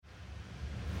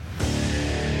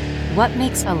What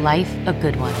makes a life a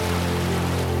good one?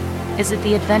 Is it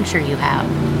the adventure you have?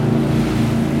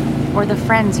 Or the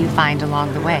friends you find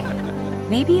along the way?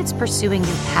 Maybe it's pursuing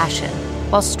your passion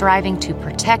while striving to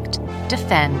protect,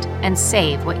 defend, and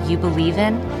save what you believe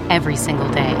in every single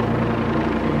day.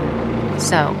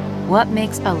 So, what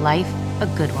makes a life a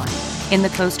good one? In the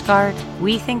Coast Guard,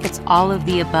 we think it's all of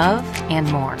the above and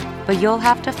more, but you'll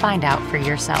have to find out for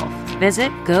yourself.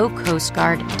 Visit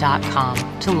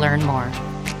gocoastguard.com to learn more.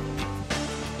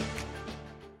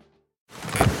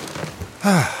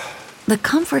 The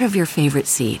comfort of your favorite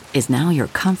seat is now your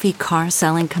comfy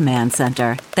car-selling command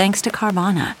center, thanks to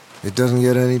Carvana. It doesn't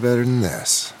get any better than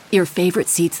this. Your favorite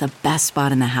seat's the best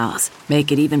spot in the house. Make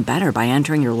it even better by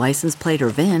entering your license plate or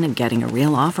VIN and getting a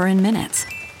real offer in minutes.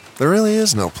 There really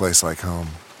is no place like home.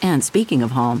 And speaking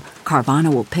of home,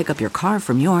 Carvana will pick up your car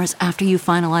from yours after you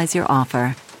finalize your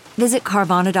offer. Visit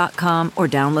Carvana.com or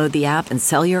download the app and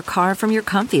sell your car from your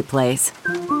comfy place.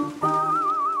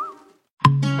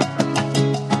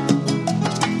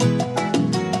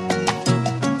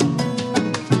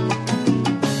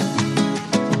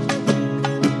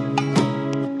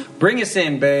 Bring us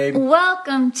in, babe.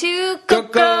 Welcome to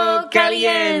Coco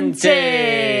Caliente.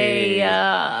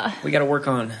 We got to work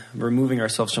on removing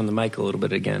ourselves from the mic a little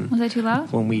bit again. Was I too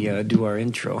loud? When we do our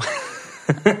intro.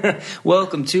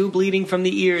 Welcome to Bleeding from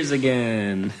the Ears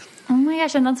again. Oh my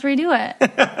gosh, and let's redo it.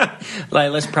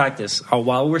 Let's practice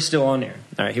while we're still on air.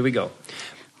 All right, here we go.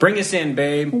 Bring us in,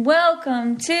 babe.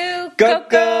 Welcome to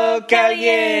Coco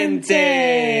Caliente.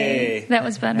 That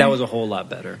was better. That was a whole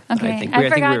lot better. Okay, I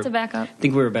forgot to back up. I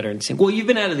think we were better in sync. Well, you've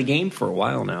been out of the game for a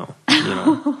while now,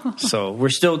 so we're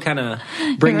still kind of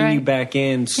bringing you back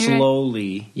in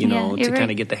slowly, to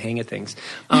kind of get the hang of things.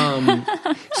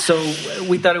 So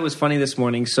we thought it was funny this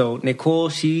morning. So Nicole,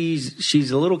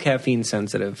 she's a little caffeine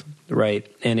sensitive, right?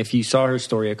 And if you saw her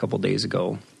story a couple days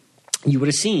ago, you would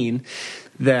have seen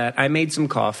that I made some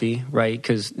coffee, right?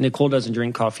 Because Nicole doesn't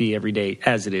drink coffee every day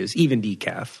as it is, even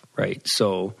decaf, right?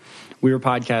 So we were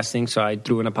podcasting, so I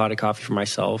threw in a pot of coffee for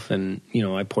myself, and,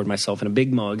 I poured myself in a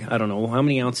big mug. I don't know. How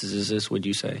many ounces is this, would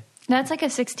you say? That's like a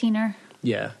 16er.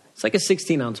 Yeah. It's like a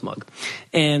 16-ounce mug.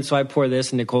 And so I pour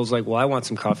this, and Nicole's like, well, I want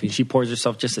some coffee. And she pours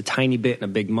herself just a tiny bit in a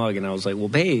big mug. And I was like, well,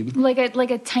 babe. Like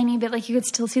a tiny bit, like you could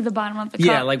still see the bottom of the cup.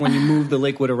 Yeah, like when you move the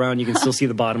liquid around, you can still see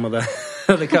the bottom of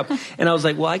the cup. And I was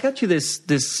like, well, I got you this.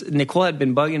 Nicole had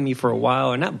been bugging me for a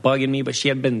while, or not bugging me, but she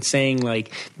had been saying,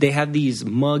 like, they have these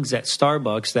mugs at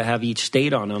Starbucks that have each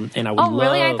state on them. And I would love. Oh,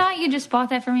 really? I thought you just bought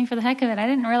that for me for the heck of it. I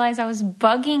didn't realize I was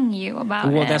bugging you about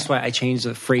it. Well, that's why I changed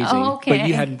the phrasing. Oh, okay. But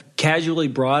you had casually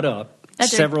brought up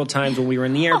several times when we were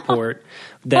in the airport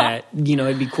that,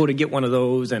 it'd be cool to get one of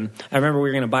those. And I remember we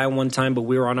were going to buy one time, but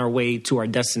we were on our way to our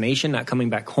destination, not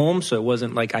coming back home. So it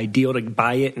wasn't like ideal to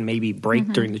buy it and maybe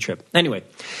break during the trip. Anyway,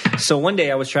 so one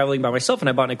day I was traveling by myself and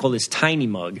I bought Nicole this tiny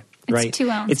mug, right? It's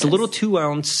 2 ounces. It's a little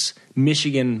 2-ounce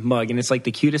Michigan mug, and it's like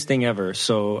the cutest thing ever.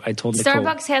 So I told Nicole.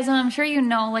 Starbucks has them. I'm sure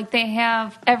like they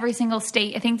have every single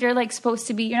state. I think they're like supposed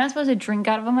to be, you're not supposed to drink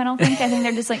out of them, I don't think. I think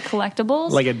they're just like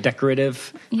collectibles. Like a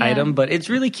decorative item, but it's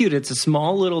really cute. It's a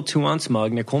small little 2-ounce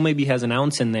mug. Nicole maybe has an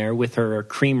ounce in there with her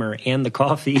creamer and the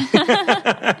coffee.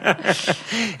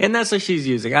 And that's what she's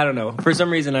using. I don't know. For some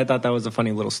reason, I thought that was a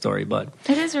funny little story, but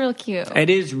it is real cute. It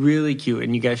is really cute,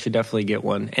 and you guys should definitely get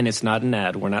one. And it's not an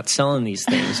ad. We're not selling these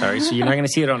things, all right? So you're not going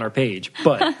to see it on our page.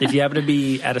 But if you happen to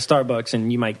be at a Starbucks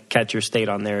and you might catch your state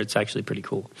on there, it's actually pretty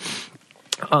cool.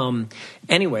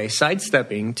 Anyway,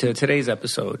 sidestepping to today's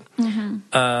episode,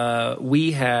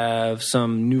 we have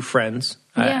some new friends.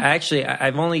 Yeah.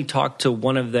 I've only talked to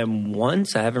one of them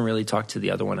once. I haven't really talked to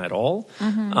the other one at all.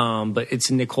 But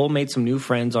it's Nicole made some new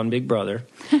friends on Big Brother.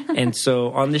 And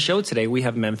so on the show today, we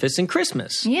have Memphis and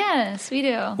Christmas. Yes, we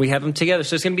do. We have them together.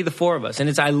 So it's going to be the four of us.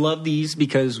 And I love these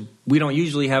because we don't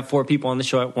usually have four people on the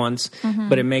show at once.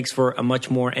 But it makes for a much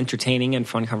more entertaining and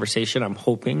fun conversation, I'm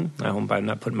hoping. I hope I'm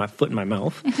not putting my foot in my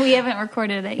mouth. We haven't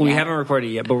recorded it yet. We haven't recorded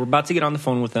it yet, but we're about to get on the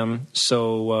phone with them.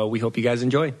 So we hope you guys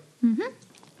enjoy.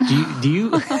 Do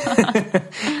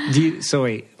you so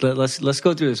wait, let's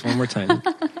go through this one more time.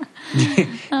 Do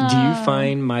you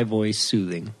find my voice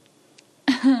soothing?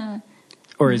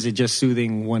 Or is it just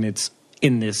soothing when it's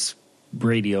in this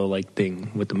radio like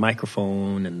thing with the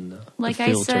microphone and the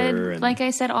filter? Like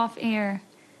I said off air,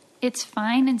 it's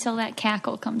fine until that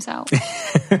cackle comes out.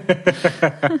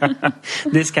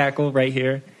 This cackle right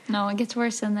here? No, it gets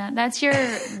worse than that. That's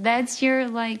your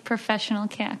like professional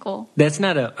cackle. That's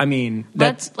not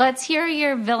let's hear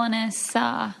your villainous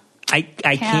I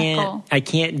cackle.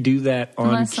 can't do that on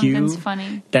Unless cue. Something's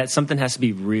funny. That something has to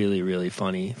be really, really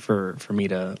funny for me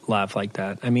to laugh like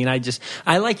that. I mean,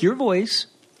 I like your voice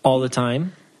all the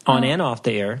time on and off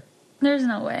the air. There's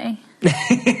no way.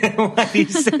 What do you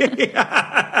say?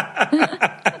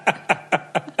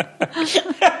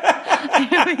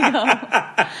 Here we go.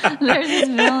 There's this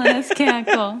villainous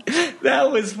cackle. That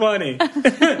was funny.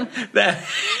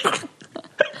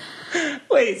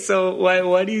 Wait, so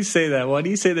why do you say that? Why do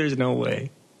you say there's no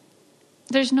way?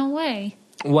 There's no way.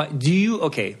 What do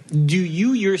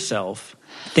you yourself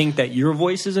think that your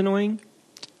voice is annoying?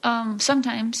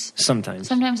 Sometimes.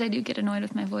 Sometimes I do get annoyed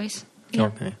with my voice. Yeah.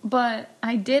 Okay. But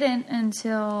I didn't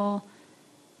until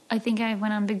I think I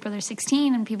went on Big Brother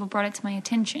 16 and people brought it to my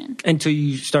attention. Until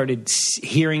you started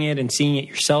hearing it and seeing it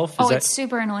yourself? It's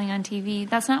super annoying on TV.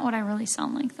 That's not what I really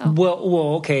sound like, though.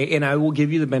 Well, okay, and I will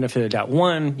give you the benefit of the doubt.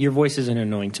 One, your voice isn't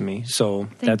annoying to me, so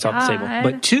that's off the table.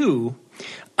 But two,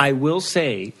 I will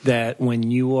say that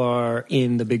when you are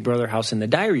in the Big Brother house in the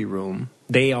diary room,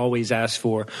 they always ask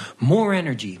for more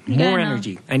energy.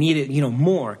 I need it,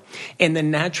 more. And the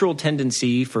natural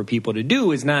tendency for people to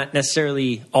do is not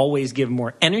necessarily always give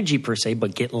more energy per se,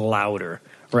 but get louder,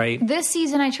 right? This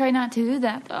season, I try not to do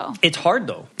that, though. It's hard,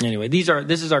 though. Anyway,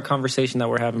 this is our conversation that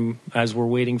we're having as we're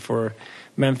waiting for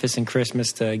Memphis and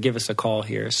Christmas to give us a call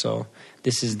here. So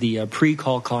this is the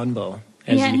pre-call convo.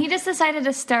 And he just decided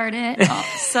to start it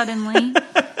suddenly.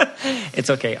 It's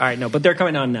okay. All right, no, but they're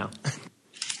coming on now.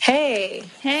 Hey.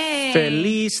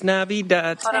 Feliz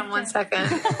Navidad. Hold on 1 second.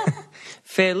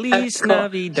 Feliz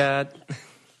Navidad.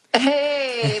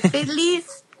 Hey,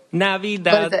 Feliz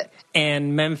Navidad.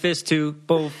 And Memphis too,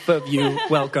 both of you,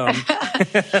 welcome.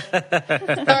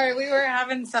 Sorry, we were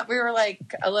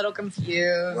like a little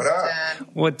confused.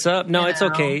 What's up? No, it's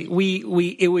okay.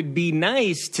 It would be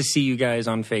nice to see you guys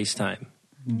on FaceTime,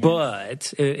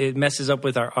 but it messes up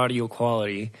with our audio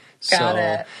quality. Got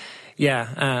it.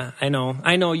 Yeah, I know.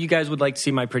 I know you guys would like to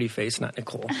see my pretty face, not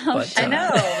Nicole. But, I know,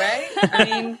 right? I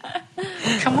mean,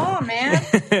 come on, man.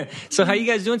 So how you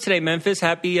guys doing today, Memphis?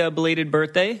 Happy belated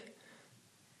birthday.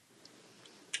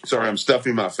 Sorry, I'm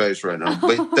stuffing my face right now.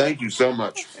 But thank you so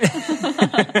much.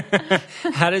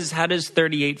 How does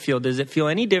 38 feel? Does it feel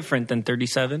any different than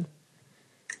 37?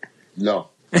 No.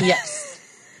 Yes.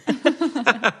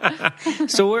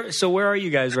 So where are you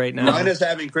guys right now? Mine is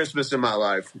having Christmas in my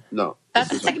life. No.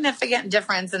 That's a significant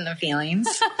difference in the feelings.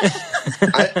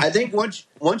 I think once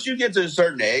you get to a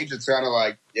certain age, it's kind of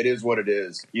like it is what it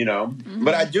is, Mm-hmm.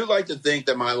 But I do like to think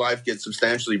that my life gets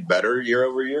substantially better year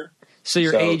over year. So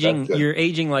you're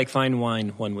aging like fine wine,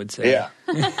 one would say. Yeah,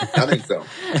 I think so.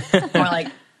 More like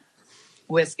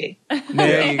whiskey.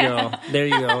 There you go.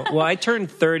 Well, I turn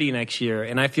 30 next year,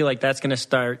 and I feel like that's going to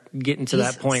start getting to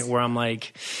that point where I'm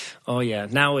like, oh yeah,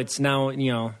 now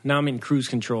I'm in cruise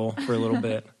control for a little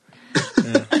bit.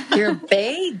 Yeah. You're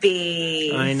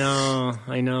baby. I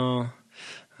know.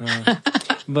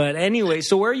 But anyway,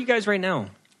 so where are you guys right now?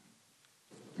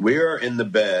 We are in the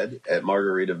bed at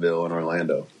Margaritaville in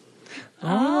Orlando.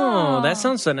 Oh, that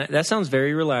sounds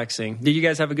very relaxing. Did you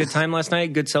guys have a good time last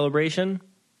night? Good celebration?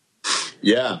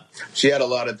 Yeah. She had a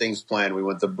lot of things planned. We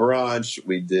went to brunch.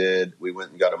 We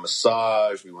went and got a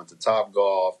massage. We went to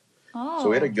Topgolf. Oh. So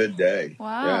we had a good day.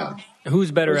 Wow. Yeah.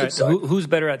 Who's better at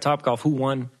Topgolf? Who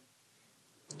won?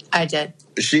 I did.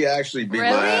 She actually beat my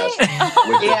ass.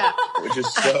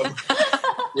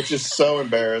 Which is so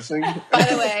embarrassing. By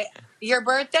the way, your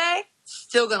birthday,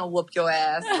 still gonna whoop your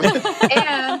ass.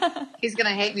 And he's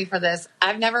gonna hate me for this.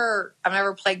 I've never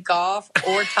played golf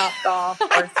or Topgolf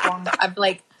or swung. I've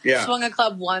swung a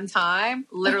club one time,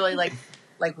 literally like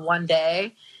one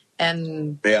day,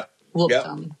 and whooped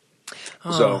him.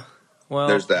 So well,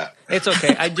 there's that. It's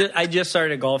okay. I just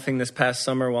started golfing this past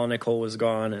summer while Nicole was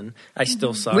gone, and I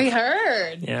still suck. We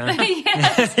heard. Yeah.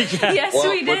 Yes, well,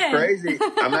 we did. What's crazy?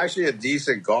 I'm actually a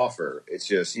decent golfer. It's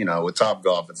just with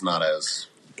Topgolf, it's not as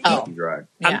dry.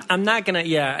 Yeah. I'm not gonna.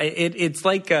 Yeah, it's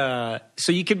like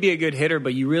so you could be a good hitter,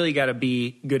 but you really got to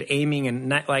be good aiming and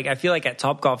not, I feel like at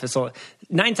Topgolf it's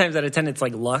 9 times out of 10 it's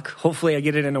like luck. Hopefully, I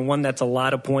get it in a one that's a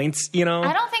lot of points. I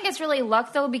don't think it's really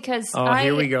luck though because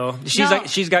here we go.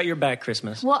 She's got your back,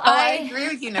 Christmas. Well, I agree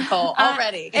with you, Nicole.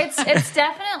 Already, it's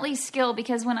definitely skill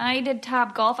because when I did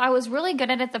Topgolf, I was really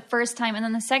good at it the first time, and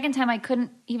then the second time I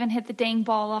couldn't even hit the dang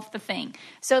ball off the thing.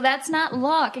 So that's not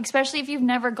luck, especially if you've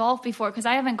never golfed before. Because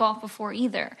I haven't golfed before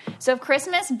either. So if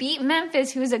Christmas beat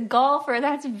Memphis, who's a golfer,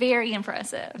 that's very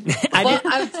impressive.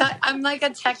 I'm like a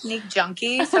technique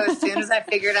junkie. So as soon as I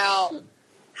figured out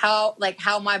how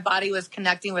my body was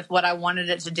connecting with what I wanted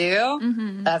it to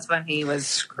do, that's when he was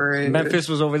screwed. Memphis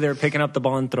was over there picking up the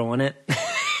ball and throwing it.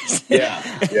 Yeah,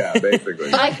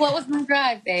 basically. What was my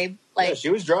drive, babe? Yeah, she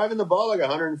was driving the ball like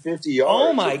 150 yards.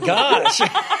 Oh my gosh.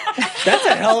 That's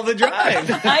a hell of a drive.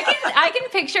 I can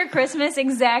picture Christmas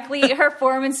exactly, her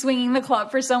form and swinging the club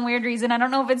for some weird reason. I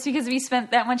don't know if it's because we spent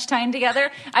that much time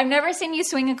together. I've never seen you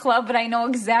swing a club, but I know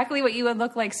exactly what you would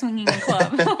look like swinging a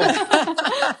club.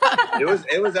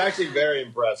 It was actually very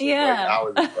impressive. Yeah. I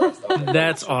was impressed.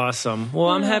 That's awesome. Well,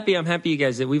 I'm happy you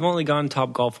guys. We've only gone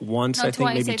Top Golf once, I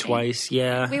think, maybe twice.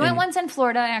 Yeah. We went once in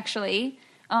Florida, actually.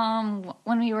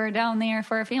 When we were down there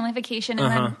for a family vacation,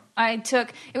 and then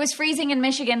it was freezing in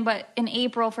Michigan, but in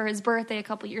April for his birthday a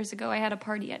couple years ago, I had a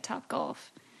party at Top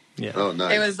Golf. Yeah. Oh,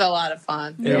 nice. It was a lot of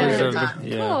fun.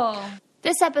 Cool.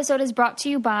 This episode is brought to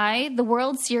you by the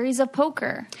World Series of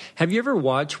Poker. Have you ever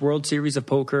watched World Series of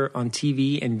Poker on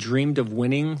TV and dreamed of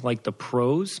winning like the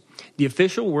pros? The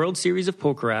official World Series of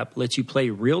Poker app lets you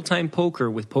play real-time poker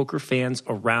with poker fans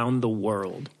around the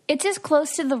world. It's as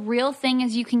close to the real thing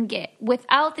as you can get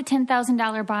without the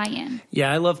 $10,000 buy-in.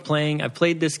 Yeah, I love playing. I've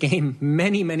played this game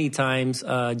many, many times,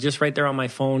 just right there on my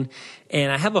phone.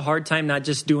 And I have a hard time not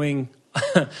just doing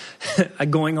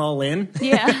going all in.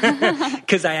 Yeah.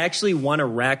 Because I actually want to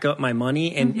rack up my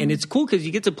money. And it's cool because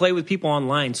you get to play with people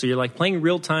online. So you're like playing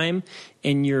real time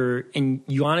and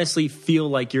you honestly feel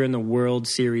like you're in the World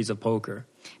Series of Poker.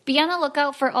 Be on the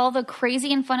lookout for all the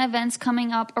crazy and fun events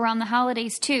coming up around the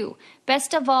holidays, too.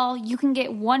 Best of all, you can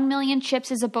get 1 million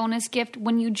chips as a bonus gift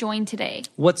when you join today.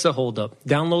 What's the holdup?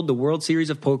 Download the World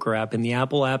Series of Poker app in the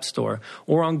Apple App Store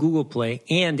or on Google Play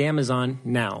and Amazon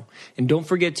now. And don't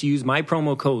forget to use my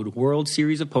promo code World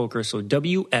Series of Poker, so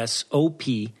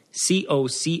WSOPCOCO,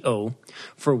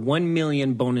 for 1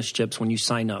 million bonus chips when you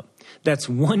sign up. That's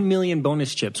 1 million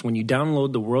bonus chips when you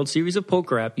download the World Series of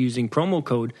Poker app using promo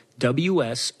code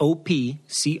WSOPCOCO.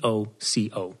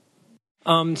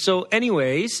 So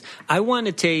anyways, I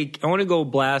want to go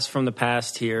blast from the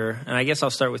past here. And I guess I'll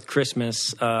start with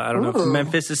Christmas. I don't know if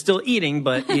Memphis is still eating,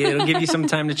 but it'll give you some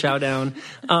time to chow down.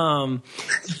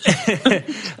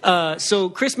 So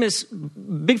Christmas,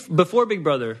 before Big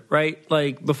Brother, right?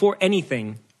 Like before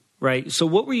anything, right? So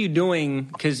what were you doing?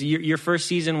 Because your first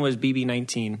season was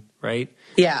BB19, right?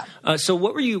 Yeah. So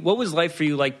what was life for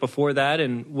you like before that?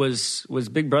 And was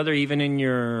Big Brother even in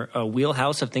your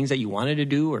wheelhouse of things that you wanted to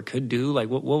do or could do? Like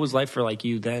what was life for like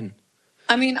you then?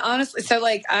 I mean, honestly, so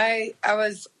like I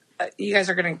was, you guys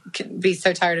are going to be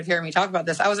so tired of hearing me talk about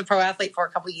this. I was a pro athlete for a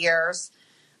couple of years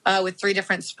with 3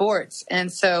 different sports.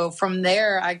 And so from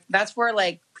there, that's where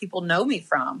like people know me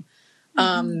from.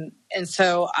 And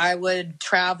so I would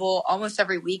travel almost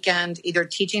every weekend, either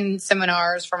teaching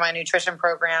seminars for my nutrition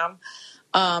program,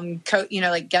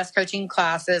 like guest coaching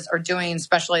classes or doing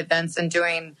special events and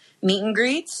doing meet and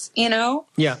greets,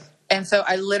 Yeah. And so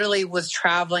I literally was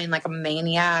traveling like a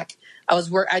maniac. I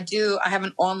have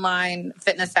an online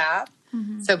fitness app.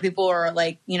 Mm-hmm. So people are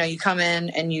like, you come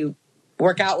in and you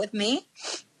work out with me.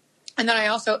 And then I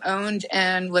also owned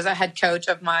and was a head coach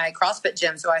of my CrossFit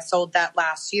gym. So I sold that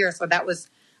last year. So I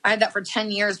had that for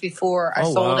 10 years before I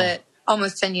sold it.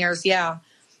 Almost 10 years. Yeah.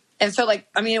 And so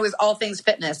it was all things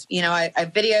fitness.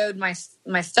 I videoed my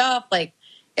stuff. Like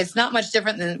it's not much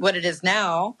different than what it is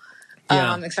now.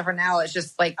 Yeah. Except for now it's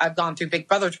just like I've gone through Big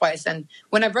Brother twice. And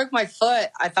when I broke my foot,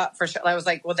 I thought for sure, I was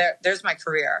like, well, there's my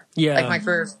career. Yeah. Like my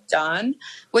career's done,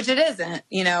 which it isn't,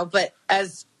 but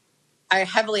as I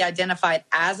heavily identified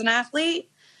as an athlete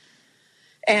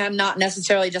and not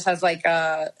necessarily just as like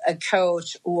a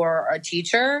coach or a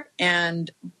teacher.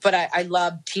 But I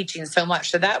loved teaching so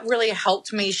much. So that really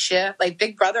helped me shift. Like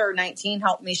Big Brother 19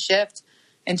 helped me shift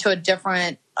into a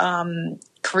different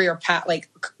career path, like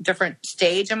different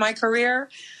stage in my career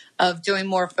of doing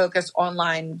more focused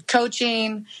online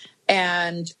coaching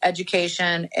and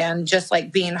education and just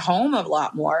like being home a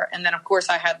lot more. And then of course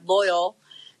I had Loyal.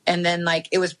 And then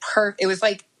it was perfect. It was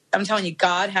like, I'm telling you,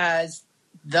 God has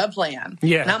the plan.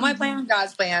 Yeah. Not my plan,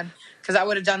 God's plan. Because I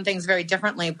would have done things very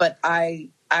differently, but I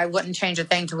wouldn't change a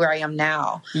thing to where I am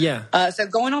now. Yeah. So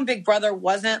going on Big Brother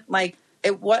wasn't like,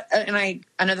 it was, and I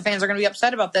know the fans are going to be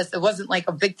upset about this. It wasn't like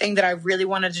a big thing that I really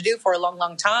wanted to do for a long,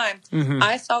 long time. Mm-hmm.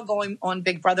 I saw going on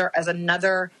Big Brother as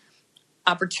another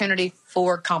opportunity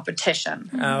for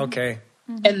competition. Okay.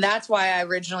 Mm-hmm. And that's why I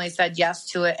originally said yes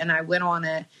to it and I went on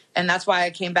it. And that's why I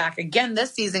came back again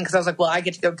this season because I was like, well, I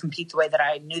get to go compete the way that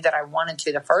I knew that I wanted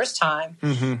to the first time.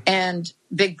 Mm-hmm. And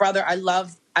Big Brother, I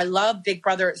love Big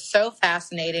Brother. It's so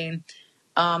fascinating.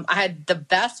 I had the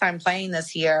best time playing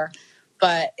this year,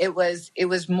 but it was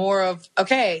more of,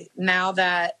 okay, now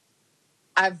that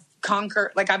I've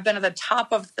conquered, like I've been at the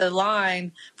top of the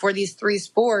line for these 3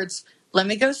 sports, let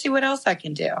me go see what else I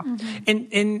can do. Mm-hmm.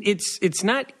 And it's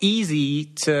not easy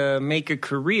to make a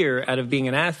career out of being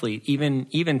an athlete.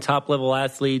 Even top level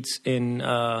athletes in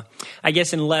I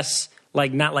guess in less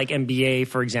like not like NBA,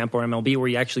 for example, or MLB, where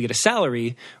you actually get a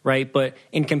salary, right? But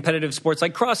in competitive sports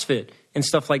like CrossFit and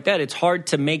stuff like that, it's hard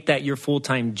to make that your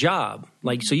full-time job.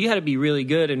 Like, so you had to be really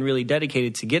good and really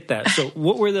dedicated to get that. So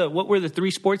what were the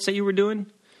 3 sports that you were doing?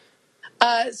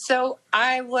 So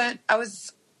I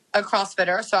was a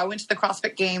CrossFitter. So I went to the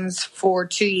CrossFit Games for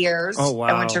 2 years. Oh, wow.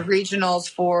 I went to regionals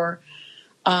for,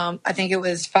 I think it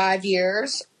was 5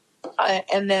 years.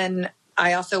 And then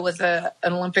I also was an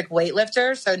Olympic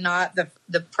weightlifter. So not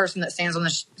the person that stands on the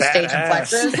stage and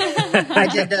flexes. I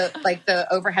did the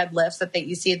overhead lifts that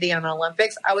you see at the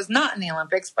Olympics. I was not in the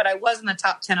Olympics, but I was in the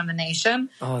top 10 of the nation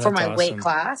for my weight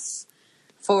class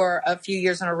for a few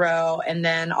years in a row. And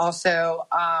then also,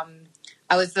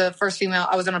 I was the first female.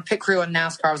 I was on a pit crew in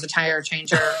NASCAR. I was a tire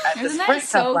changer at the sprint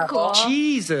cup level. Cool.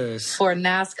 Jesus. For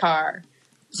NASCAR.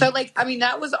 So,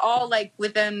 that was all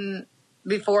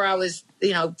before I was,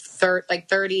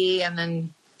 30 and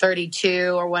then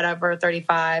 32 or whatever,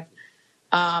 35.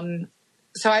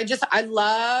 So I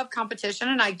love competition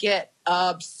and I get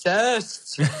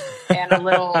obsessed and a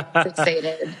little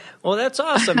fixated. Well, that's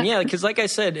awesome. Yeah, because like I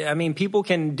said, I mean, people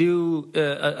can do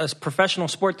a professional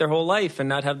sport their whole life and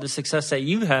not have the success that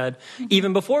you had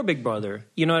even before Big Brother.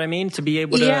 You know what I mean? To be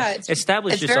able to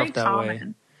establish yourself that way.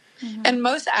 Mm-hmm. And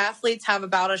most athletes have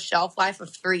about a shelf life of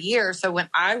 3 years. So when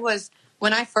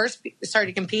I first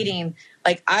started competing,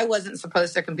 I wasn't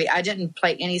supposed to compete. I didn't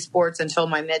play any sports until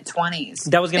my mid-20s.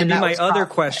 That was going to be my other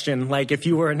question. If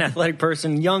you were an athletic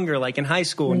person younger, in high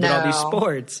school and did all these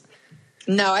sports.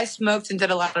 No, I smoked and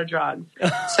did a lot of drugs.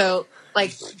 So,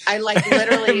 I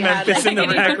literally had Memphis in the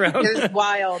background. It was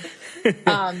wild.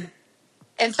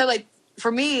 And so,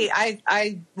 for me,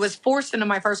 I was forced into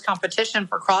my first competition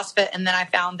for CrossFit, and then I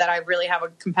found that I really have a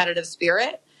competitive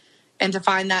spirit. And to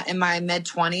find that in my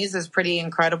mid-20s is pretty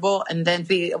incredible. And then to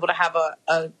be able to have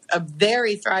a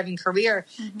very thriving career.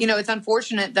 Mm-hmm. It's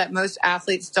unfortunate that most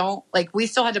athletes don't, we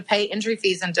still had to pay entry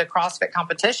fees into CrossFit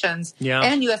competitions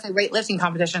and USA weightlifting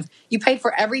competitions. You paid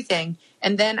for everything.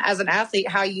 And then as an athlete,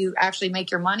 how you actually make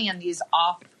your money in these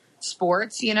off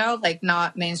sports,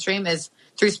 not mainstream, is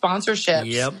through sponsorships.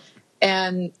 Yep.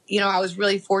 And, I was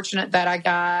really fortunate that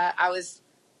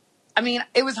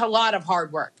it was a lot of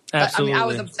hard work. Absolutely. But, I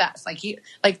was obsessed.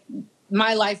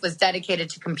 My life was dedicated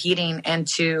to competing and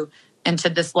to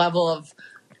this level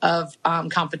of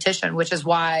competition, which is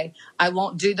why I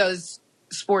won't do those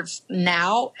sports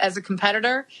now as a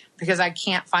competitor, because I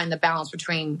can't find the balance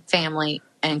between family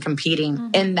and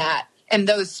competing in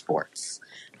those sports.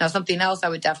 Now, something else I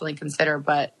would definitely consider,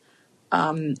 but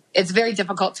it's very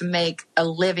difficult to make a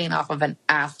living off of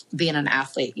being an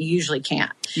athlete. You usually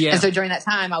can't. Yeah. And so during that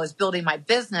time, I was building my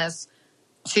business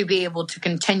to be able to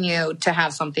continue to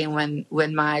have something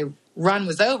when my run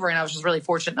was over. And I was just really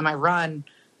fortunate that my run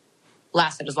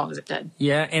lasted as long as it did.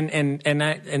 Yeah,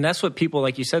 and that's what people,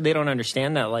 like you said, they don't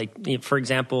understand that. For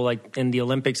example, in the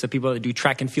Olympics, the people that do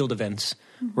track and field events,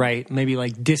 right? Maybe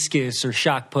discus or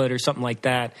shot put or something like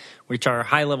that, which are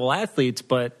high-level athletes,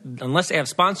 but unless they have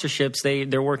sponsorships,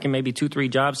 they're working maybe 2-3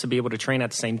 jobs to be able to train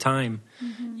at the same time.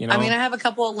 Mm-hmm. I have a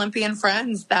couple Olympian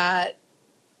friends that,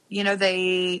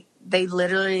 they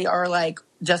literally are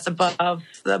just above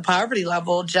the poverty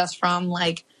level just from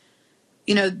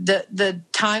the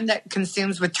time that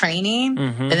consumes with training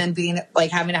and then being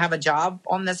having to have a job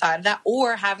on the side of that,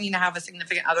 or having to have a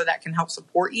significant other that can help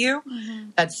support you. Mm-hmm.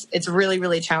 It's really,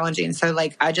 really challenging. So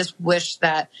I just wish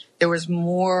that there was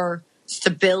more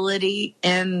stability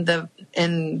in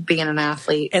being an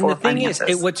athlete. And the thing is,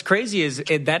 what's crazy is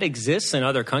that exists in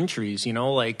other countries,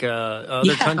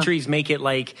 other countries make it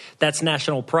that's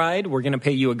national pride. We're going to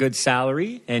pay you a good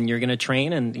salary and you're going to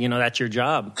train and, that's your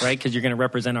job, right? Because you're going to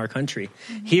represent our country.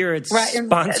 Here it's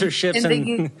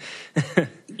sponsorships.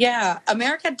 Yeah,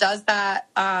 America does that.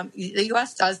 The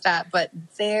U.S. does that, but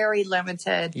very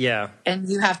limited. Yeah. And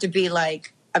you have to be I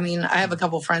have a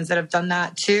couple friends that have done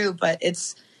that too, but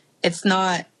it's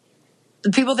not.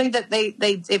 People think that they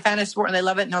find a sport and they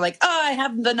love it and they're I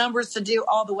have the numbers to do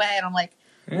all the way. And I'm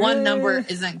one number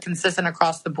isn't consistent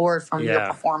across the board from your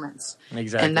performance.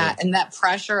 Exactly. And that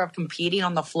pressure of competing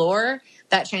on the floor,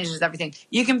 that changes everything.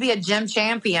 You can be a gym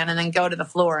champion and then go to the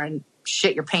floor and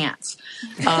shit your pants.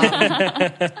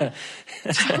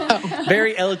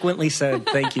 Very eloquently said.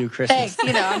 Thank you, Kristen. Thanks.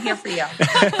 I'm here for you.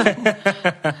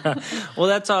 Well,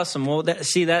 that's awesome. Well,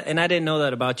 and I didn't know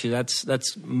that about you.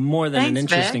 That's more than an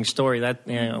interesting story. That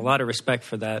a lot of respect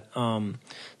for that.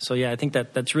 So yeah, I think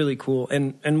that's really cool.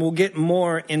 And we'll get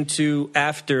more into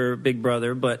after Big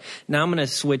Brother, but now I'm going to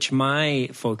switch my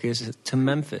focus to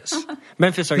Memphis.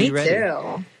 Memphis, are you ready? Me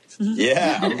too.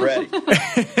 Yeah, I'm ready.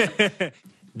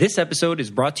 This episode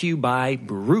is brought to you by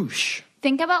Bruche.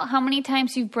 Think about how many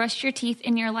times you've brushed your teeth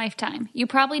in your lifetime. You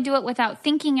probably do it without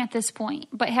thinking at this point,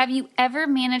 but have you ever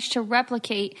managed to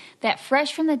replicate that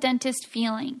fresh from the dentist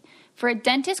feeling? For a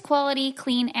dentist quality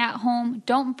clean at home,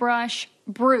 don't brush,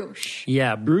 Bruche.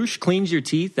 Yeah, Bruche cleans your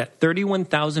teeth at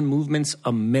 31,000 movements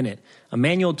a minute. A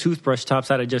manual toothbrush tops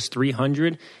out at just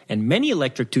 300, and many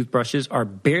electric toothbrushes are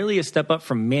barely a step up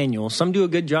from manual. Some do a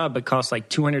good job, but cost like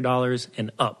 $200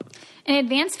 and up. And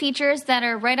advanced features that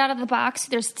are right out of the box.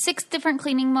 There's 6 different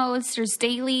cleaning modes. There's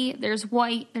daily, there's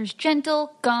white, there's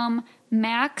gentle, gum,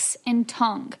 max, and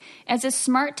tongue. As a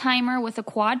smart timer with a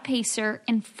quad pacer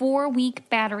and 4-week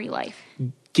battery life.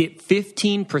 Get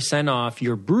 15% off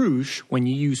your Bruche when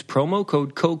you use promo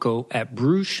code COCO at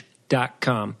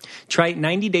Bruche.com. Try it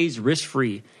 90 days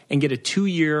risk-free and get a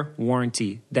 2-year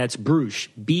warranty. That's Bruche,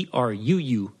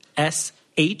 BRUUSH.com.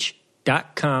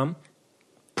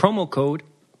 Promo code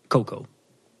COCO.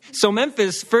 So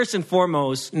Memphis, first and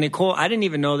foremost, Nicole, I didn't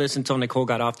even know this until Nicole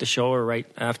got off the show or right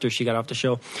after she got off the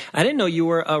show. I didn't know you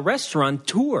were a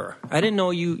restaurateur. I didn't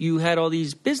know you had all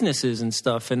these businesses and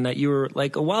stuff and that you were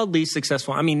like a wildly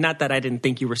successful. I mean, not that I didn't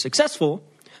think you were successful,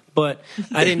 but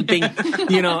I didn't think,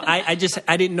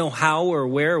 I didn't know how or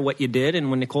where or what you did. And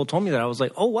when Nicole told me that, I was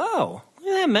like, oh, wow.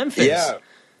 Yeah, Memphis.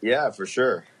 Yeah, for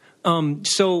sure.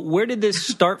 So where did this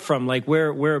start from? Like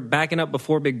we're backing up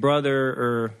before Big Brother,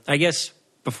 or I guess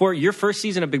before your first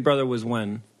season of Big Brother was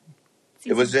when?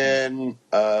 It was in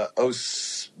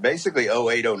basically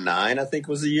 08, 09, I think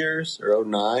was the years, or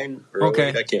 09 or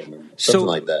 08, I can't remember. Something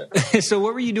like that. So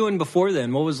what were you doing before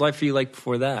then? What was life for you like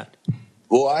before that?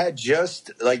 Well, I had just,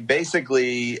 I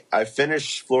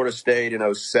finished Florida State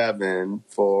in 07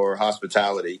 for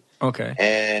hospitality. Okay.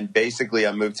 And basically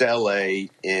I moved to LA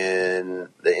in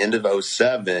the end of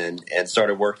 07 and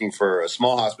started working for a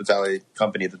small hospitality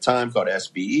company at the time called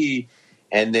SBE,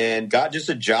 and then got just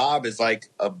a job as like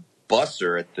a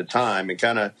busser at the time, and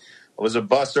kind of was a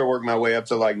busser, worked my way up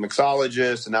to like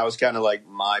mixologist, and that was kind of like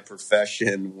my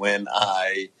profession when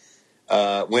I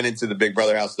went into the Big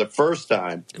Brother house the first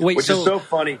time, which is so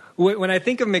funny. When I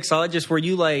think of mixologist, were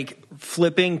you like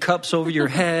flipping cups over your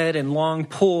head and long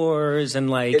pours and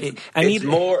like?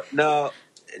 No,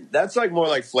 that's like more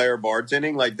like flair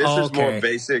bartending. Like this is more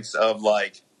basics of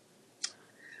like.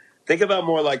 Think about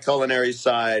more like culinary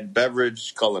side,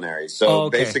 beverage culinary. So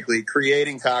basically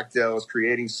creating cocktails,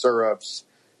 creating syrups,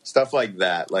 stuff like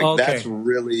that. Like that's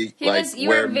really you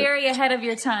were very ahead of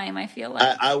your time, I feel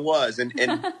like. I was. And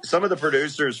some of the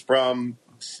producers from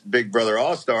Big Brother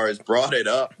All-Stars brought it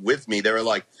up with me. They were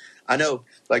like, I know,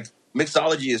 like,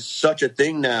 mixology is such a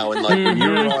thing now. And like when you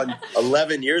were on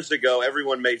 11 years ago,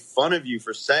 everyone made fun of you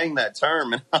for saying that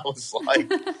term. And I was like,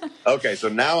 okay, so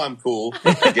now I'm cool,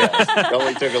 I guess. It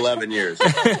only took 11 years.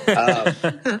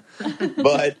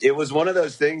 But it was one of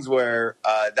those things where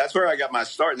that's where I got my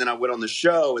start. And then I went on the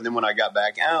show. And then when I got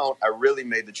back out, I really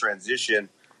made the transition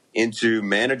into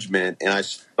management. And I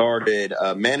started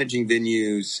managing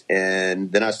venues.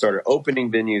 And then I started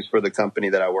opening venues for the company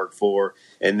that I work for.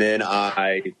 And then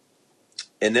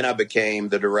I became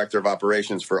the director of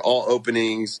operations for all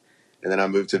openings. And then I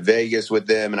moved to Vegas with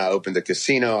them, and I opened a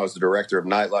casino. I was the director of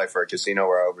nightlife for a casino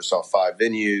where I oversaw 5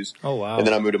 venues. Oh, wow. And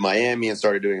then I moved to Miami and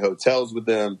started doing hotels with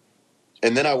them.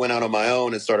 And then I went out on my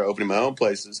own and started opening my own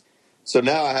places. So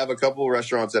now I have a couple of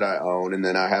restaurants that I own, and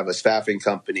then I have a staffing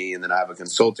company, and then I have a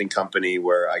consulting company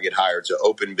where I get hired to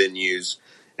open venues.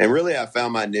 And really I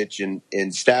found my niche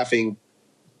in staffing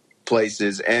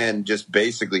places and just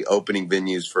basically opening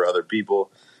venues for other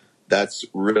people. That's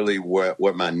really what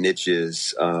my niche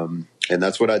is. And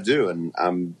that's what I do. And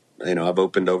I've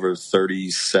opened over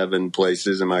 37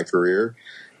 places in my career,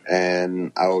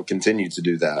 and I will continue to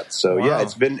do that. So yeah,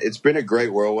 it's been a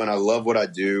great whirlwind. I love what I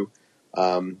do.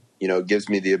 It gives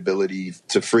me the ability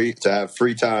to have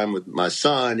free time with my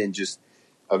son and just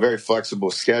a very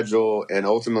flexible schedule, and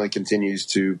ultimately continues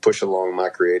to push along my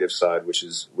creative side,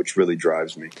 which really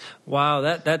drives me. Wow,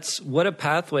 that's what a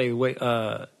pathway.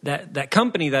 That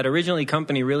company, that originally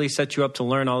company, really set you up to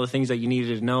learn all the things that you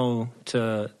needed to know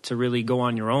to really go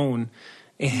on your own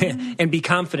and be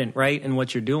confident, right, in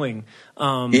what you're doing.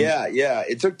 Yeah.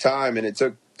 It took time, and it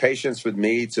took patience with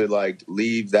me to like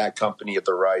leave that company at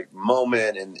the right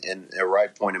moment and a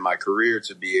right point in my career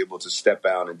to be able to step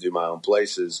out and do my own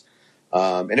places.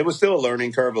 And it was still a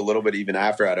learning curve a little bit, even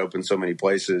after I'd opened so many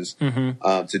places,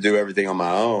 to do everything on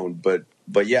my own.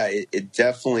 But yeah, it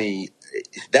definitely,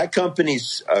 that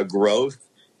company's growth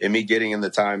and me getting in the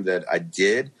time that I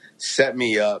did set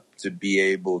me up to be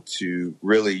able to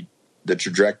really the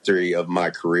trajectory of my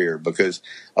career, because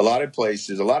a lot of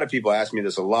places, a lot of people ask me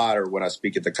this a lot, or when I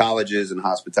speak at the colleges and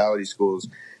hospitality schools,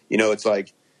 you know, it's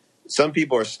like some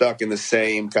people are stuck in the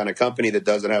same kind of company that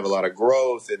doesn't have a lot of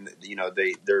growth, and, you know,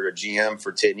 they're a GM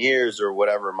for 10 years or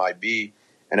whatever it might be.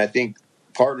 And I think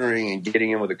partnering and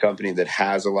getting in with a company that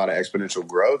has a lot of exponential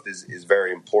growth is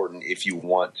very important if you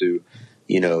want to,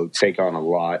 you know, take on a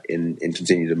lot and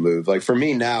continue to move. Like for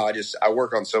me now, I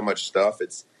work on so much stuff.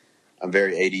 I'm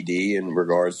very ADD in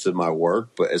regards to my work,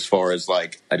 but as far as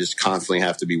like, I just constantly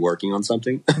have to be working on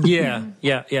something. Yeah.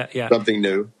 Something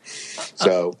new.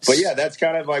 So, but yeah, that's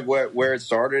kind of like where it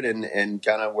started and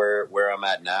kind of where I'm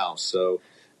at now. So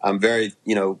I'm very,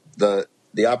 you know,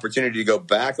 the opportunity to go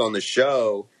back on the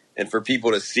show and for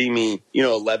people to see me, you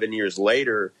know, 11 years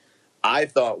later, I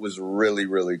thought was really,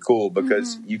 really cool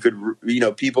because you could, you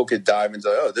know, people could dive into,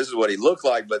 oh, this is what he looked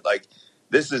like, but like,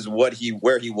 this is where he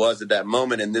was at that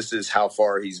moment, and this is how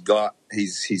far he's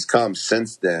come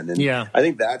since then. And yeah. I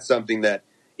think that's something that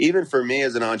even for me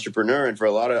as an entrepreneur and for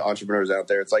a lot of entrepreneurs out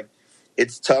there, it's like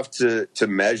it's tough to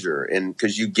measure, and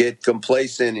because you get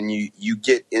complacent and you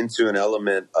get into an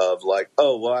element of like,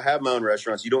 oh, well, I have my own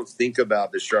restaurants. You don't think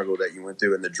about the struggle that you went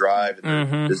through and the drive and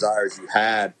the desires you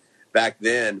had back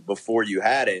then before you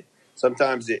had it.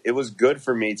 Sometimes it was good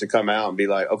for me to come out and be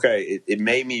like, okay, it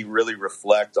made me really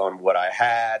reflect on what I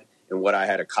had and what I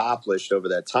had accomplished over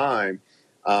that time.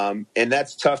 And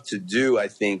that's tough to do, I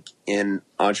think, in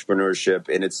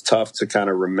entrepreneurship. And it's tough to kind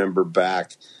of remember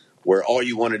back where all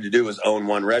you wanted to do was own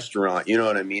one restaurant. You know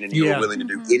what I mean? And you were willing to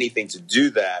do anything to do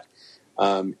that.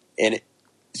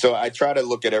 So I try to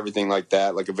look at everything like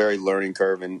that, like a very learning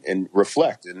curve, and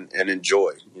reflect and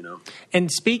enjoy, you know. And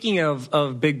speaking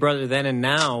of Big Brother then and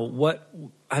now,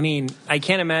 I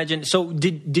can't imagine. So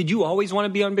did you always want to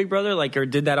be on Big Brother? Like, or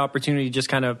did that opportunity just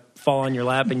kind of fall on your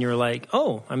lap and you're like,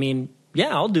 oh, I mean, yeah,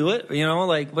 I'll do it. You know,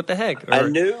 like what the heck? Or,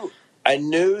 I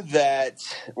knew that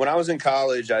when I was in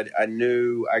college, I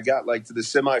knew I got like to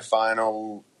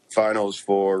the finals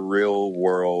for Real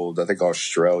World, I think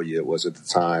Australia it was at the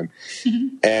time.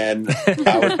 And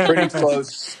I was pretty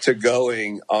close to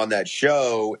going on that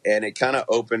show, and it kind of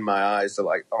opened my eyes to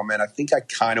like, oh man, I think I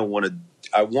kind of want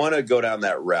to go down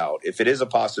that route if it is a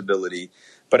possibility.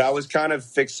 But I was kind of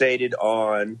fixated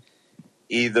on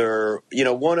either, you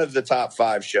know, one of the top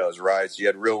 5 shows, right? So you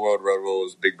had Real World, Road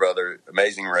Rules, Big Brother,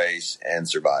 Amazing Race, and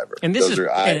Survivor. And this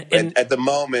at the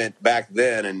moment back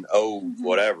then, and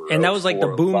whatever. And that was like the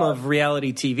boom of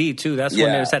reality TV too. That's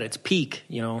when it was at its peak,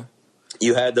 you know.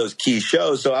 You had those key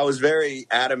shows, so I was very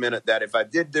adamant that if I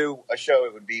did do a show,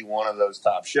 it would be one of those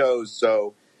top shows.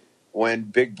 So when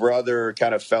Big Brother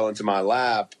kind of fell into my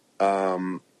lap,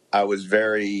 I was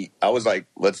like,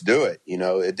 let's do it. You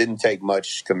know, it didn't take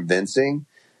much convincing,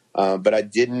 but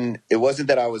it wasn't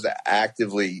that I was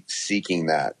actively seeking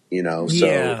that, you know?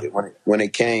 So when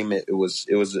it came, it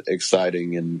was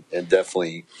exciting and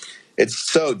definitely,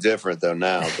 it's so different though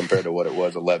now compared to what it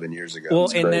was 11 years ago.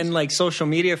 Well, and then like social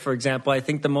media, for example, I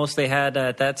think the most they had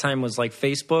at that time was like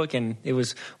Facebook, and it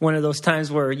was one of those times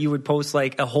where you would post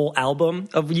like a whole album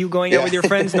of you going out with your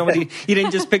friends. You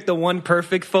didn't just pick the one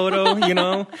perfect photo, you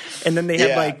know? And then they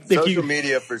had like social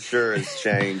media for sure has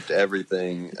changed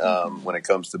everything when it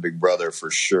comes to Big Brother for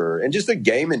sure, and just the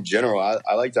game in general.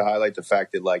 I like to highlight the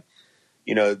fact that like,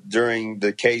 you know, during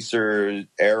the Kaser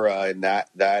era and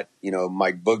that, you know,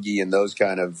 Mike Boogie and those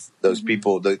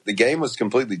people, the game was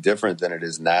completely different than it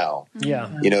is now.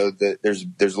 Yeah. You know,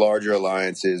 there's larger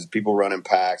alliances, people running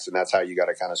packs, and that's how you got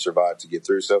to kind of survive to get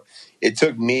through. So it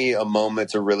took me a moment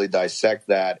to really dissect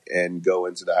that and go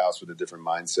into the house with a different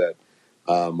mindset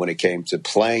when it came to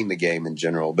playing the game in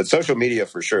general. But social media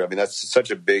for sure, I mean, that's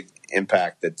such a big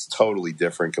impact that's totally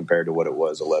different compared to what it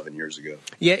was 11 years ago.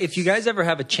 Yeah, if you guys ever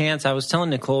have a chance, I was telling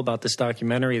Nicole about this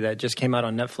documentary that just came out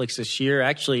on Netflix this year,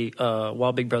 actually,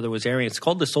 while Big Brother was airing. It's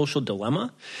called The Social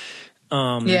Dilemma.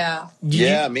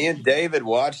 Me and David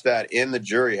watched that in the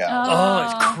jury house. Oh,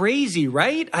 it's crazy,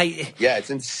 right? It's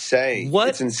insane. What?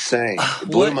 It's insane. It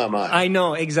blew my mind. I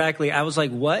know, exactly. I was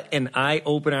like, what an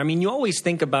eye-opener. I mean, you always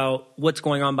think about what's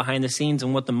going on behind the scenes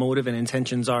and what the motive and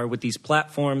intentions are with these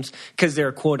platforms because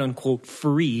they're quote-unquote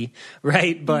free,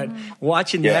 right? But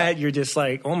watching that, you're just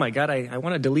like, oh, my God, I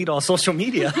want to delete all social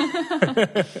media.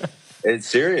 It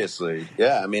seriously,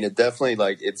 yeah. I mean, it definitely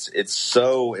it's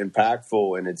so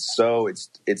impactful, and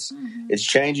it's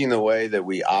changing the way that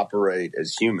we operate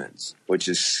as humans, which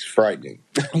is frightening.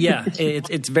 Yeah,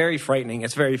 it's very frightening.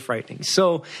 It's very frightening.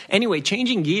 So anyway,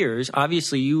 changing gears.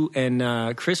 Obviously, you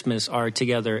and Christmas are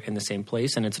together in the same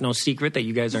place, and it's no secret that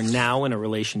you guys are now in a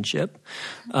relationship.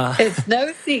 It's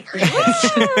no secret.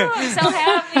 I'm so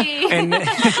happy. And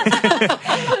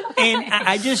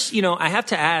I just, I have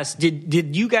to ask,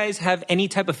 did you guys have any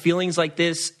type of feelings like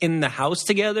this in the house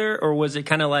together? Or was it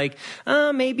kind of like,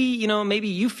 maybe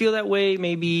you feel that way.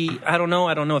 Maybe, I don't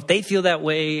know if they feel that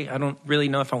way. I don't really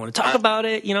know if I want to talk about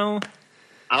it,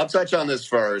 I'll touch on this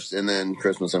first, and then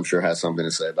Christmas, I'm sure, has something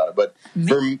to say about it. But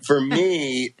for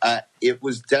me, it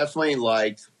was definitely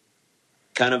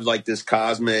kind of like this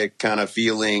cosmic kind of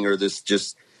feeling, or this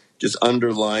just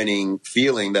underlining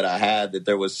feeling that I had, that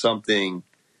there was something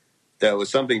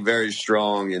very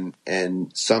strong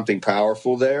and something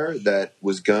powerful there that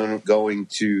was going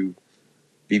to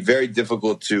be very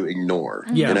difficult to ignore.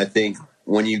 Yeah. And I think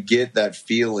when you get that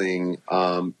feeling,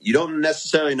 you don't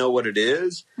necessarily know what it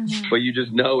is, but you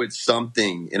just know it's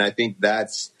something. And I think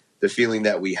that's the feeling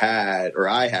that we had, or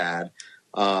I had,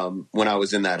 when I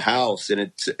was in that house.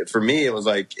 And for me, it was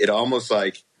almost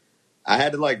like I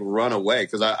had to run away,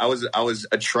 because I was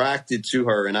attracted to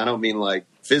her, and I don't mean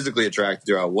physically attracted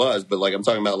to her. I was, but I'm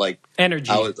talking about energy.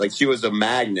 I was she was a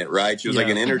magnet, right? She was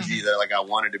an energy that I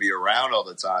wanted to be around all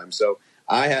the time. So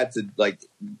I had to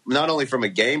not only from a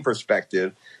game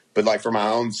perspective, but for my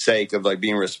own sake of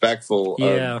being respectful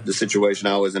of the situation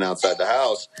I was in outside the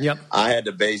house. Yep. I had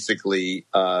to basically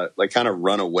kind of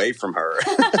run away from her.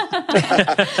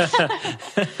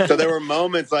 So there were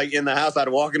moments in the house, I'd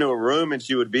walk into a room and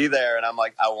she would be there, and I'm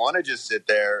I want to just sit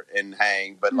there and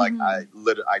hang, but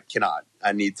I cannot.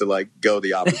 I need to go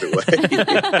the opposite way.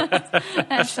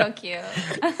 That's so cute.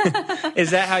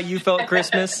 Is that how you felt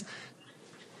Christmas?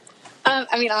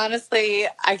 I mean, honestly,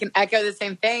 I can echo the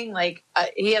same thing.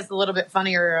 He has a little bit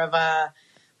funnier of a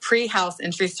pre-house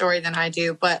entry story than I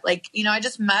do. But, I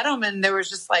just met him, and there was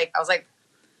just, I was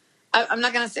I'm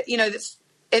not going to say,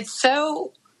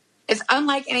 it's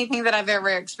unlike anything that I've ever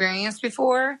experienced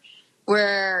before,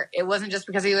 where it wasn't just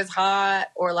because he was hot,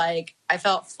 or, I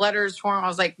felt flutters for him. I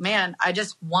was man, I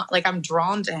just want, I'm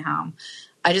drawn to him.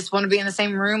 I just want to be in the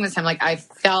same room as him. I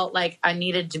felt I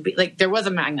needed to be, there was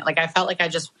a magnet. I felt I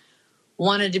just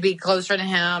wanted to be closer to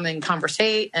him and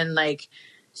conversate and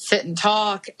sit and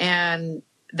talk. And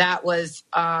that was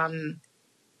that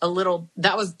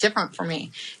was different for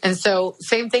me. And so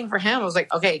same thing for him. I was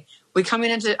okay, I'm coming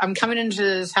into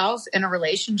this house in a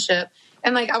relationship.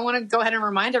 And I want to go ahead and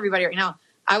remind everybody right now,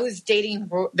 I was dating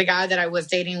the guy that I was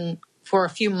dating for a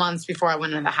few months before I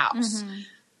went into the house.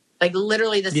 Mm-hmm.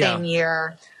 Literally the same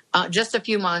year, just a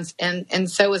few months. And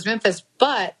so was Memphis.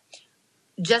 But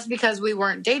just because we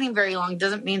weren't dating very long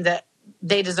doesn't mean that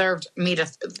they deserved me to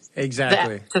throw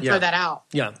that out.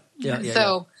 Yeah.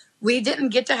 So we didn't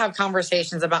get to have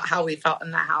conversations about how we felt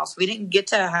in the house. We didn't get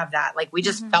to have that. We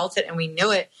just felt it and we knew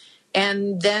it.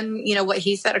 And then, what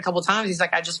he said a couple times, he's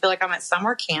I just feel like I'm at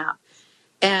summer camp.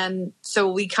 And so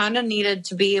we kind of needed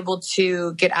to be able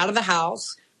to get out of the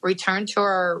house, return to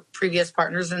our previous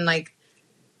partners, and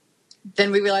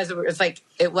then we realized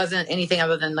it wasn't anything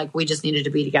other than we just needed to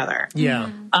be together.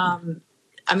 Yeah.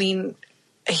 I mean,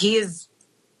 he is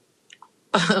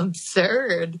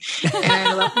absurd, and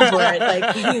I love him for it.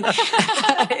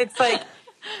 It's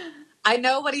I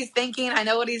know what he's thinking. I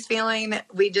know what he's feeling.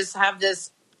 We just have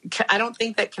this. I don't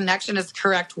think that connection is the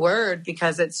correct word,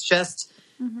 because it's just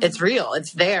it's real.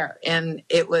 It's there, and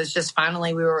it was just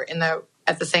finally we were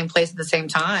at the same place at the same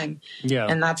time. Yeah.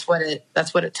 And that's what it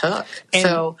took. And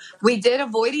so we did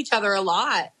avoid each other a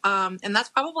lot. And that's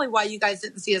probably why you guys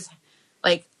didn't see us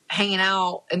hanging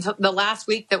out until the last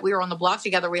week that we were on the block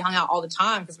together. We hung out all the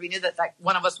time because we knew that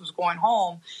one of us was going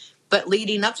home. But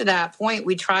leading up to that point,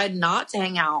 we tried not to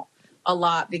hang out a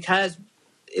lot because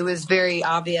it was very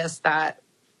obvious that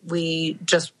we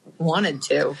just wanted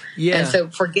to. Yeah. And so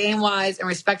for game wise and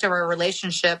respect of our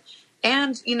relationship,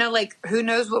 and, who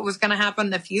knows what was going to happen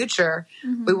in the future.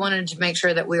 Mm-hmm. We wanted to make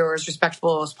sure that we were as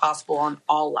respectful as possible on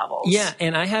all levels. Yeah,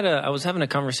 and I was having a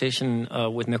conversation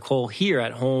with Nicole here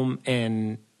at home,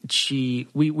 and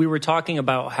we were talking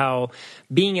about how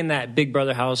being in that Big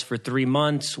Brother house for 3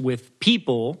 months with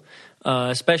people,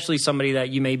 especially somebody that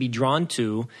you may be drawn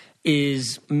to,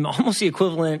 is almost the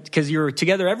equivalent, because you're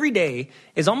together every day,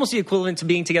 is almost the equivalent to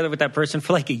being together with that person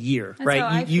for like a year, That's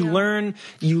right? You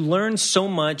learn so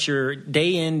much. You're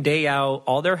day in, day out,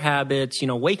 all their habits,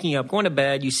 waking up, going to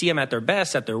bed, you see them at their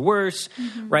best, at their worst,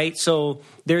 right? So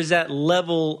there's that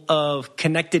level of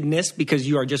connectedness because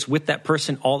you are just with that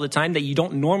person all the time that you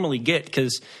don't normally get,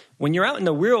 because when you're out in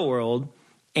the real world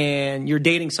and you're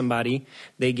dating somebody,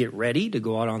 they get ready to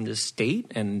go out on this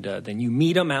date, and then you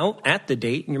meet them out at the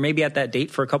date, and you're maybe at that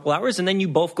date for a couple hours, and then you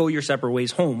both go your separate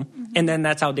ways home, and then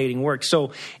that's how dating works.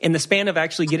 So in the span of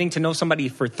actually getting to know somebody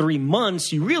for 3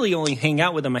 months, you really only hang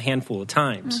out with them a handful of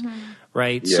times,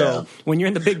 right? Yeah. So when you're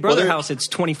in the Big Brother house, it's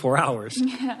 24 hours.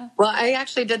 Yeah. Well, I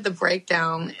actually did the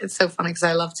breakdown. It's so funny because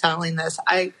I love telling this.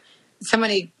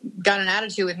 Somebody got an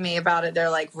attitude with me about it.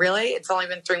 They're like, really? It's only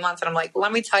been 3 months. And I'm like,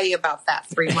 let me tell you about that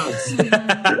 3 months.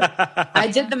 I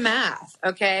did the math,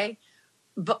 okay?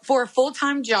 But for a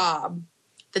full-time job,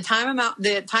 the time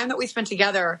that we spent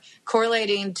together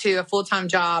correlating to a full-time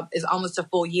job is almost a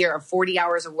full year of 40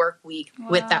 hours of work week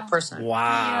with that person.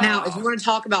 Wow. Now, if you want to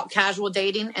talk about casual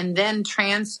dating and then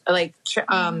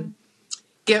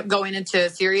going into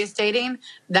serious dating,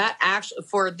 that actually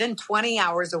for then 20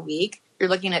 hours a week, you're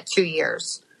looking at 2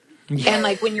 years. Yeah. And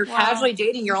like when you're casually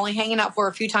dating, you're only hanging out for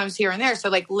a few times here and there. So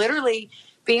like literally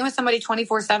being with somebody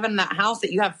 24/7 in that house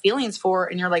that you have feelings for,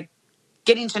 and you're like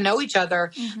getting to know each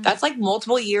other, that's like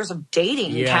multiple years of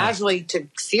dating, casually to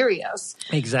serious.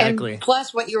 Exactly. And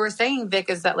plus what you were saying, Vic,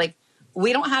 is that like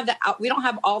we don't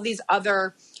have all these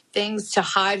other things to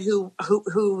hide who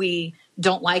we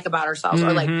don't like about ourselves,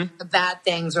 or like the bad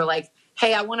things, or like,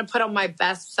 hey, I want to put on my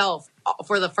best self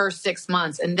for the first 6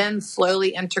 months and then slowly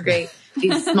integrate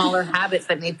these smaller habits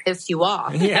that may piss you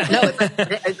off. Yeah. No,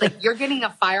 it's like you're getting a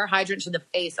fire hydrant to the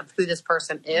face of who this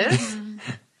person is.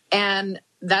 And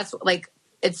that's like,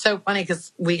 it's so funny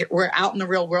because we're out in the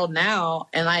real world now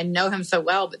and I know him so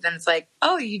well, but then it's like,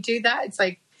 oh, you do that? It's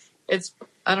like,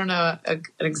 I don't know, an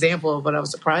example of what I was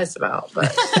surprised about.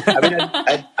 But I mean,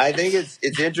 I think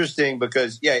it's interesting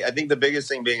because, I think the biggest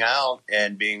thing being out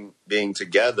and being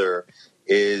together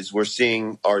is we're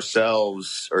seeing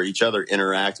ourselves or each other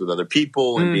interact with other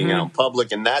people and being out in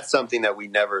public. And that's something that we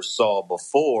never saw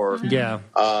before. Yeah.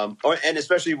 And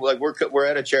especially like we're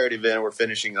at a charity event and we're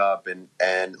finishing up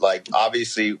and like,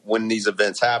 obviously when these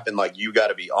events happen, like you got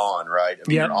to be on, right? I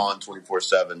mean, you're on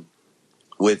 24/7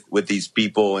 with these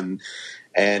people. And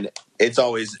it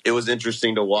was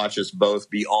interesting to watch us both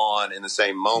be on in the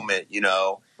same moment,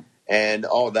 and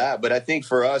all that. But I think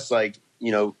for us, like,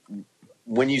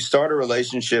 when you start a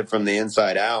relationship from the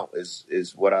inside out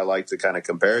is what I like to kind of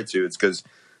compare it to. It's because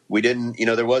we didn't,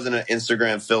 there wasn't an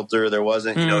Instagram filter. There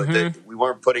wasn't, we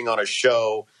weren't putting on a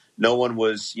show. No one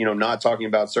was, not talking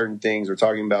about certain things or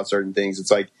talking about certain things.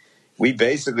 It's like we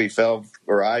basically fell,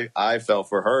 or I fell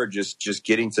for her, just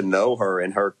getting to know her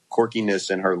and her quirkiness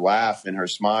and her laugh and her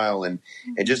smile and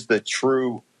just the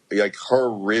true, like her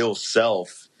real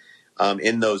self.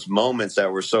 In those moments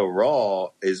that were so raw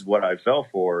is what I fell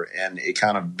for. And it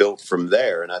kind of built from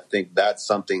there. And I think that's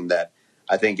something that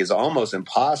I think is almost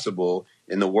impossible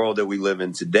in the world that we live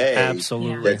in today.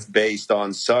 Absolutely. That's based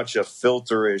on such a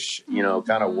filterish,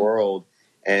 kind of world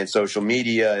and social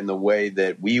media and the way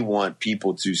that we want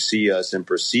people to see us and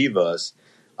perceive us.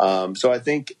 So I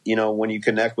think, when you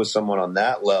connect with someone on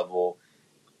that level,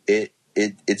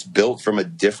 it's built from a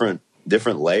different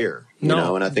layer.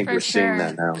 And I think we're seeing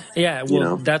that now. Yeah,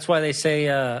 well, that's why they say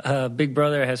Big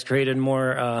Brother has created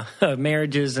more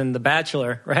marriages than The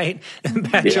Bachelor, right?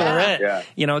 Bachelorette,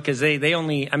 because they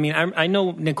only, I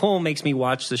know Nicole makes me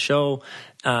watch the show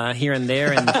here and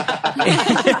there, and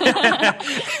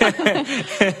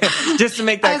just to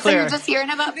make that clear. So you're just hearing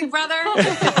about Big Brother?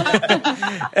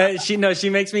 She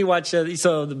makes me watch.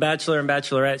 So The Bachelor and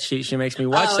Bachelorette, she makes me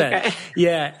watch that.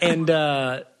 Yeah, and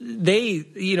they,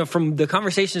 from the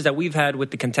conversations that we've had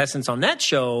with the contestants on that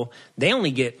show, they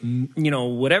only get,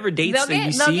 whatever dates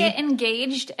you see. They'll get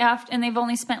engaged after, and they've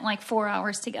only spent like 4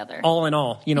 hours together. All in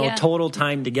all, total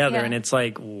time together, and it's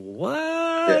like,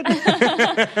 what?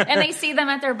 And they see them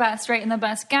at their best, right? In the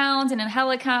best gowns, in a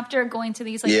helicopter, going to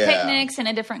these picnics in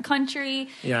a different country.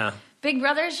 Yeah. Big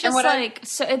Brother's just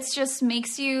so it just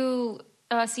makes you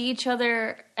see each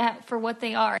other for what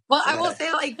they are. Well, I will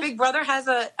say, like, Big Brother has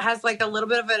like a little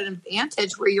bit of an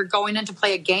advantage where you're going in to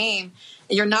play a game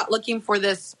and you're not looking for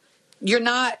this. You're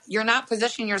not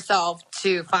positioning yourself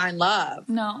to find love.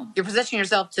 No, you're positioning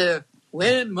yourself to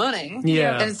win money.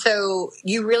 Yeah, and so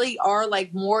you really are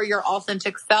like more your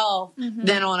authentic self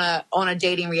than on a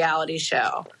dating reality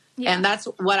show. Yeah. And that's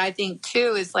what I think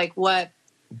too is like what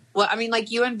I mean,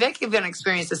 like you and Vic have been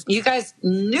experiencing this. You guys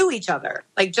knew each other,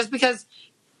 like just because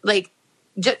like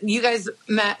you guys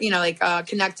met,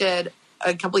 connected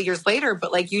a couple of years later,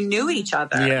 but like you knew each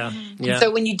other. Yeah. And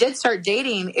so when you did start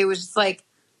dating, it was just like,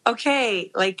 okay,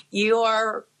 like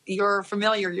you're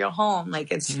familiar, you're home.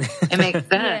 Like it makes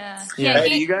sense. Yeah.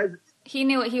 Hey, you guys. He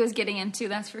knew what he was getting into,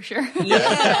 that's for sure.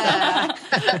 Yeah.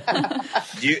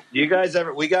 Do you guys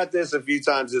ever? We got this a few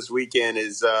times this weekend.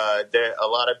 There a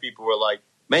lot of people were like,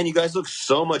 "Man, you guys look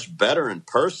so much better in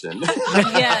person."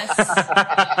 Yes.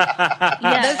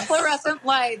 Those fluorescent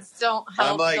lights don't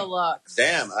help the looks.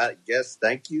 Damn, I guess.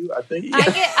 Thank you. I think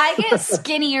I get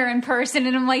skinnier in person,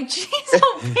 and I'm like, "Jeez,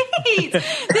 Pete, what did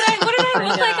I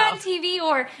look like on TV?"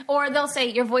 Or they'll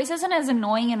say, "Your voice isn't as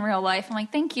annoying in real life." I'm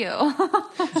like, "Thank you."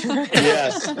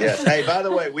 Yes. Hey, by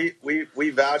the way, we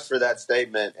vouched for that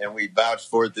statement, and we vouched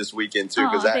for it this weekend too,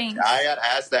 because I got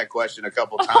asked that question a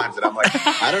couple times, and I'm like,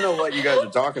 I don't know what you guys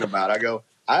are talking about. I go,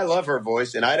 I love her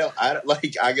voice, and I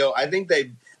think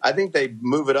they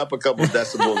move it up a couple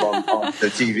decibels on the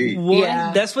TV.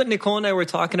 Well, that's what Nicole and I were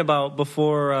talking about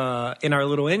before in our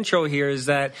little intro here, is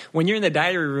that when you're in the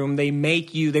diary room, they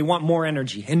want more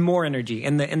energy,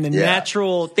 and the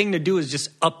natural thing to do is just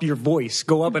up your voice,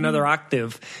 go up another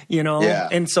octave,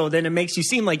 and so then it makes you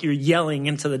seem like you're yelling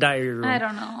into the diary room. I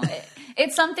don't know.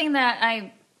 It's something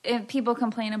that people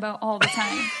complain about all the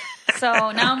time.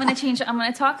 So now I'm going to change. I'm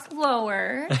going to talk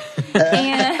slower.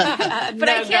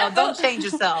 Don't change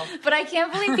yourself. But I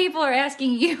can't believe people are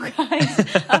asking you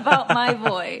guys about my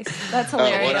voice. That's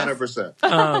hilarious.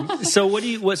 100%.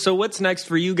 So what's next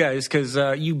for you guys? Because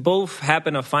you both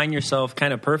happen to find yourself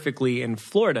kind of perfectly in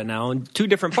Florida now, in two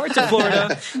different parts of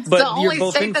Florida, but you're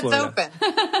both in Florida.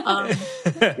 Open.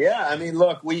 Yeah, I mean,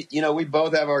 look, we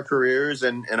both have our careers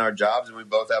and our jobs, and we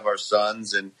both have our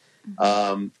sons, and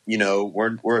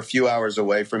we're a few hours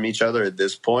away from each other at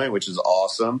this point, which is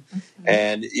awesome. Mm-hmm.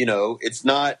 And it's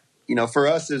not, for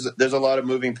us, there's a lot of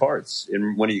moving parts,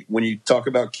 and when you talk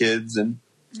about kids and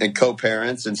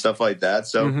co-parents and stuff like that,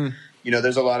 so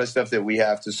there's a lot of stuff that we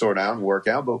have to sort out and work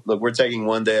out. But look, we're taking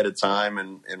one day at a time,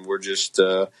 and we're just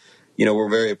we're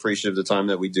very appreciative of the time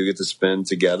that we do get to spend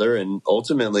together. And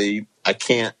ultimately, I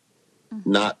can't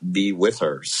not be with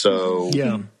her, so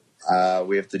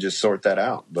we have to just sort that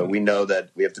out. But we know that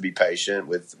we have to be patient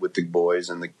with the boys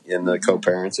and the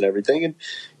co-parents and everything. And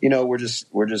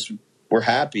we're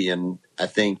happy, and I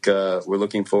think we're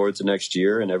looking forward to next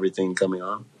year and everything coming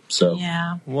on. So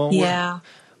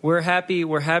We're happy.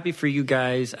 We're happy for you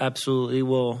guys. Absolutely.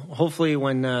 Well, hopefully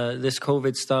when this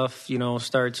COVID stuff,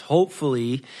 starts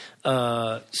hopefully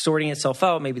sorting itself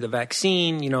out, maybe the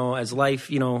vaccine, as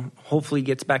life, hopefully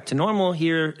gets back to normal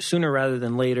here sooner rather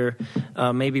than later.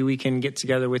 Maybe we can get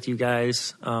together with you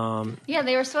guys.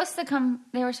 They were supposed to come.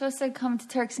 They were supposed to come to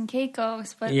Turks and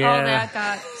Caicos, but all that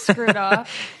got screwed up.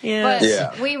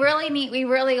 But we really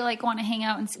want to hang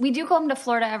out, and we do come to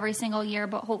Florida every single year.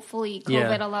 But hopefully,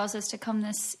 COVID allows us to come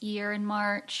this year in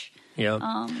March.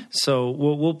 Yeah. So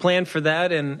we'll plan for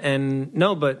that,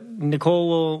 but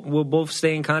Nicole will both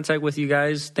stay in contact with you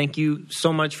guys. Thank you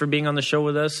so much for being on the show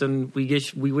with us, and we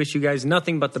wish you guys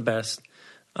nothing but the best.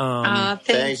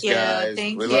 Thanks, guys.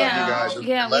 We love you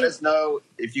guys. Let us know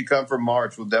if you come for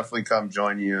March. We'll definitely come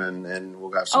join you, and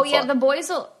we'll have some fun. The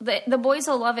boys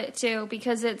will love it too,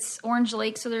 because it's Orange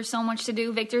Lake, so there's so much to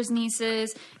do. Victor's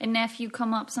nieces and nephew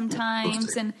come up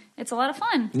sometimes, and it's a lot of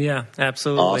fun. Yeah,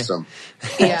 absolutely. Awesome.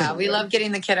 Yeah, we love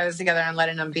getting the kiddos together and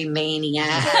letting them be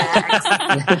maniacs.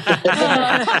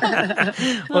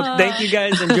 Well, thank you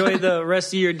guys. Enjoy the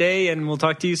rest of your day, and we'll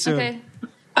talk to you soon. Okay.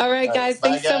 All right, guys.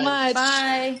 Thanks so much.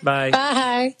 Bye. Bye.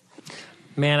 Bye.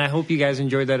 Man, I hope you guys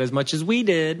enjoyed that as much as we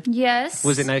did. Yes.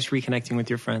 Was it nice reconnecting with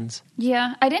your friends?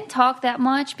 Yeah. I didn't talk that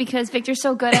much because Victor's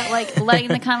so good at letting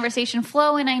the conversation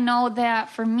flow, and I know that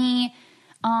for me,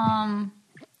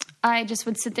 I just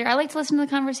would sit there. I like to listen to the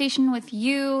conversation with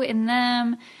you and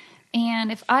them,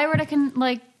 and if I were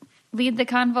to lead the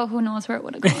convo, who knows where it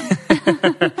would have gone.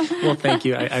 Well, thank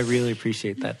you. I really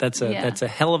appreciate that. That's a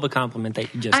hell of a compliment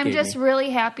that you just gave me. I'm just really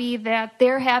happy that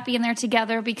they're happy and they're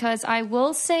together, because I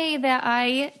will say that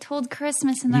I told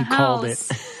Christmas in the house. Called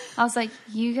it. I was like,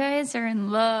 you guys are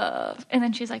in love. And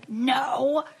then she's like,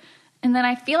 no. And then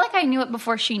I feel like I knew it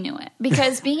before she knew it,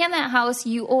 because being in that house,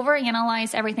 you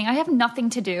overanalyze everything. I have nothing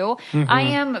to do. Mm-hmm. I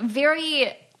am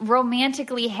very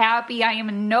romantically happy. I am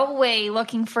in no way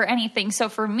looking for anything. So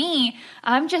for me,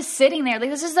 I'm just sitting there.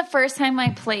 This is the first time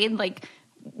I played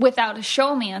without a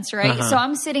showmance, right? Uh-huh. So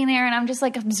I'm sitting there and I'm just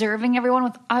observing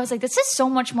everyone. I was like, this is so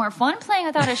much more fun playing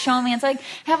without a showmance.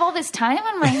 Have all this time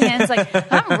on my hands.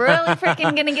 I'm really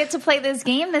freaking gonna get to play this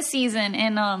game this season.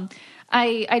 And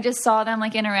I just saw them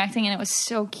interacting, and it was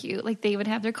so cute. They would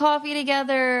have their coffee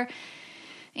together,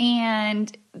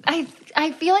 and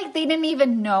I feel like they didn't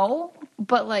even know,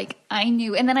 but like I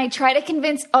knew. And then I try to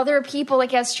convince other people,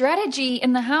 like as strategy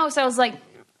in the house. I was like,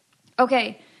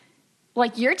 okay,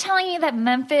 like you're telling me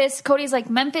that Cody's like,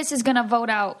 Memphis is going to vote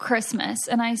out Christmas.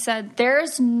 And I said,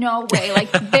 there's no way.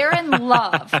 Like they're in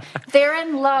love. They're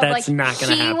in love. That's like not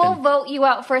going to happen. He will vote you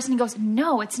out first. And he goes,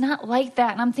 no, it's not like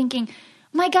that. And I'm thinking,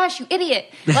 my gosh, you idiot.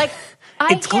 Like,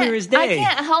 it's clear as day. I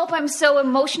can't help. I'm so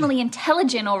emotionally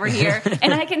intelligent over here.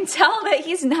 And I can tell that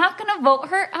he's not going to vote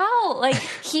her out. Like,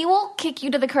 he will kick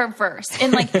you to the curb first.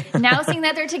 And, like, now seeing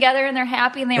that they're together and they're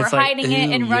happy and they were hiding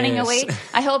it and running away,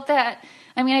 I hope that...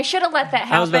 I mean, I should have let that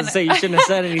happen. I was about to say, you shouldn't have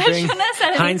said anything. I shouldn't have said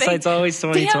anything. Hindsight's always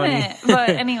 20/20. Damn it. But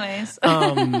anyways.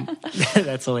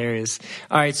 That's hilarious.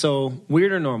 All right, so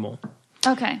weird or normal?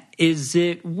 Okay. Is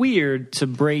it weird to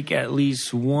break at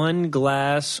least one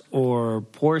glass or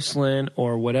porcelain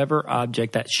or whatever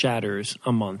object that shatters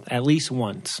a month? At least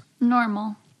once.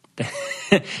 Normal.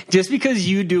 Just because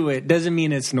you do it doesn't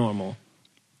mean it's normal.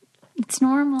 It's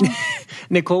normal.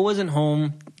 Nicole wasn't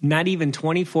home, not even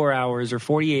 24 hours or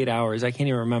 48 hours. I can't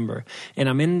even remember. And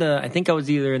I think I was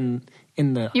either in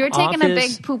the You were taking office. a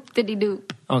big poop diddy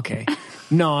doop. Okay.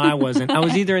 No, I wasn't. I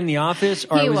was either in the office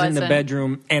or I was in the wasn't.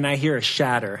 bedroom, and I hear a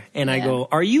shatter. And I go,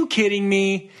 are you kidding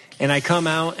me? And I come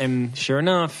out, and sure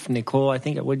enough, Nicole, I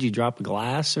think, what did you drop, a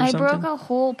glass or something? I broke a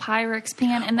whole Pyrex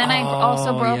pan, and then I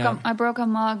also broke a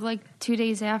mug like 2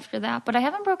 days after that. But I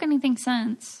haven't broken anything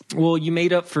since. Well, you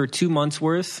made up for 2 months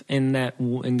worth in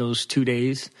those 2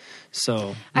 days.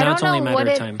 So now it's only a matter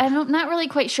of time. I'm not really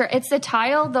quite sure. It's the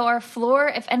tile, though. Our floor,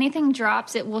 if anything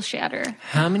drops, it will shatter.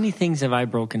 How many things have I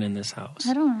broken in this house?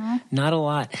 I don't know. Not a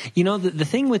lot. You know, the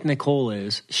thing with Nicole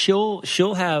is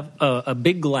she'll have a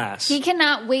big glass. He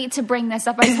cannot wait to bring this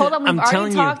up. I told him we've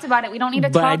already talked about it. We don't need to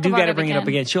talk about it again. But I do got to bring it up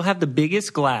again. She'll have the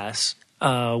biggest glass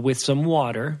with some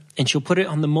water, and she'll put it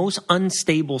on the most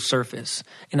unstable surface.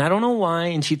 And I don't know why,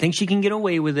 and she thinks she can get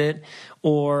away with it.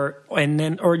 Or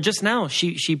just now,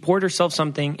 she poured herself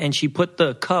something, and she put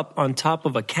the cup on top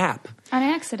of a cap. On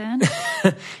accident.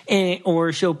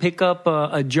 Or she'll pick up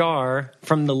a jar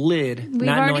from the lid,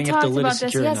 not knowing if the lid is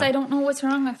secure or not. Yes, I don't know what's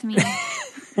wrong with me.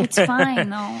 It's fine,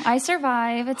 though. I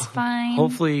survive. It's fine.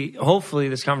 Hopefully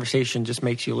this conversation just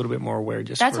makes you a little bit more aware.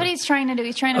 That's what he's trying to do.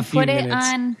 He's trying to put it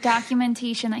on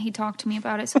documentation that he talked to me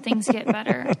about it so things get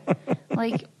better.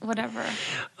 Like, whatever.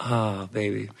 Oh,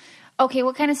 baby. Okay,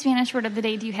 what kind of Spanish word of the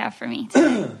day do you have for me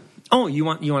today? Oh, you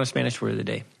want a Spanish word of the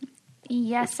day?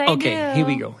 Yes, I do. Okay,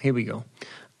 here we go.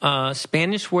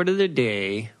 Spanish word of the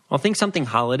day. I'll think something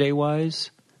holiday-wise.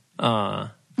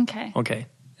 Okay. Okay.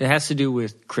 It has to do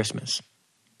with Christmas.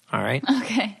 All right?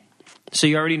 Okay. So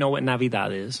you already know what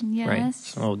Navidad is, yes. right?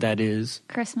 So that is...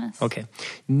 Christmas. Okay.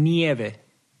 Nieve.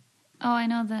 Oh, I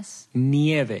know this.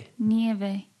 Nieve.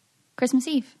 Nieve. Christmas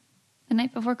Eve. The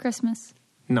night before Christmas.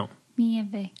 No.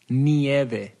 Nieve.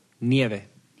 Nieve. Nieve.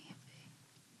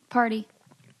 Party.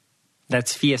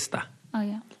 That's fiesta. Oh,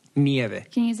 yeah. Nieve.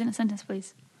 Can you use it in a sentence,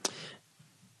 please?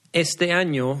 Este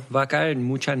año va a caer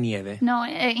mucha nieve. No,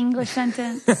 an English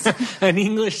sentence. An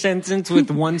English sentence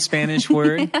with one Spanish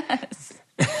word? Yes.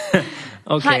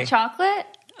 Okay. Hot chocolate?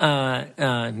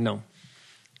 No.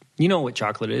 You know what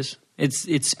chocolate is.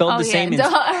 It's spelled the same.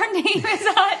 Our name is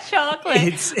Hot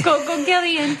Chocolate. Coco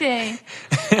Caliente.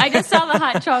 I just saw the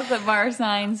hot chocolate bar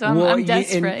sign, so I'm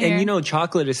desperate here. And you know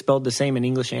chocolate is spelled the same in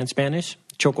English and Spanish?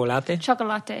 Chocolate?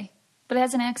 Chocolate. But it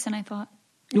has an accent, I thought.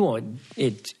 Well,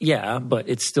 but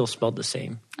it's still spelled the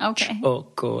same. Okay.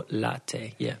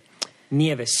 Chocolate, yeah.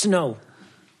 Nieve, snow.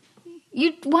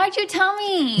 Why'd you tell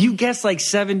me? You guessed like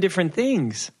 7 different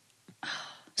things.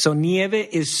 So nieve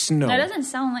is snow. That doesn't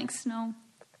sound like snow.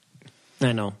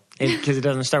 I know. Because it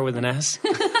doesn't start with an S.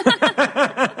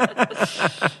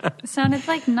 It sounded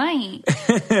like night.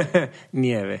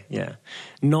 Nieve, yeah.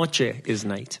 Noche is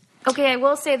night. Okay, I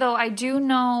will say, though, I do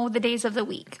know the days of the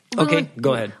week. Okay,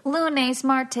 go ahead. Lunes,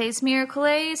 martes,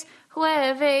 miércoles,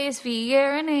 jueves,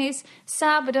 viernes,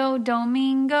 sábado,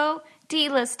 domingo,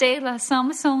 días de la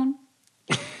semana.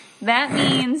 That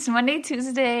means Monday,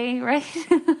 Tuesday, right?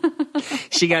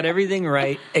 She got everything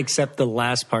right except the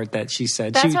last part that she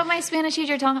said. That's what my Spanish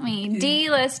teacher taught me.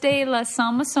 Días de la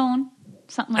semana.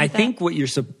 Something like that. I think what you're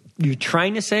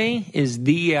trying to say is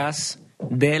días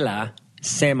de la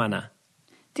semana.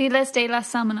 Días de la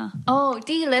semana. Oh,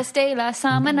 días de la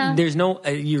semana. There's no,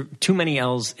 you're too many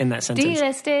L's in that sentence.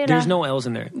 Días de la. There's no L's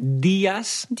in there.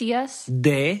 Días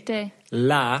de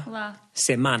la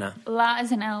semana. La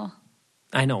is an L.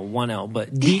 I know, one L, but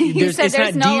it's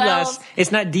not no L's.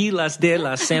 It's not días de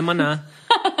la semana.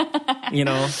 You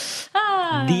know.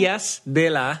 Días de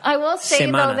la I will say,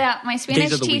 semana. though, that my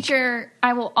Spanish teacher,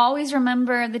 I will always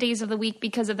remember the days of the week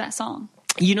because of that song.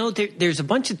 You know, there's a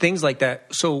bunch of things like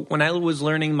that. So when I was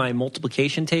learning my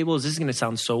multiplication tables, this is going to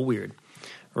sound so weird,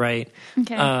 right?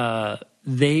 Okay.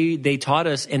 They taught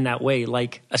us in that way,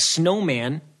 like a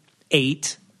snowman,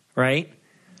 8, right?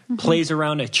 Mm-hmm. Plays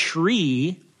around a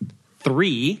tree,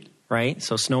 3, right?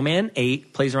 So snowman,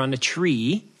 8, plays around a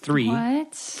tree, 3.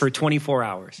 What? For 24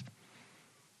 hours.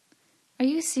 Are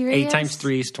you serious? 8 times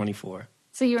 3 is 24.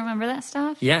 So you remember that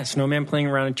stuff? Yeah, snowman playing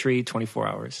around a tree, 24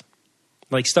 hours.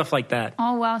 Like stuff like that.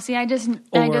 Oh, wow. See, I just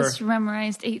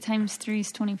memorized 8 times 3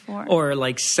 is 24. Or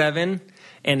like 7,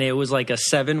 and it was like a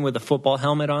 7 with a football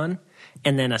helmet on,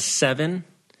 and then a 7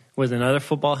 with another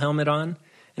football helmet on,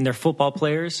 and they're football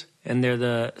players, and they're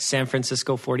the San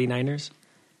Francisco 49ers.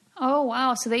 Oh,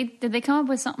 wow. So did they come up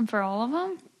with something for all of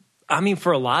them? I mean,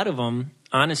 for a lot of them,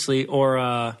 honestly.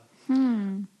 Or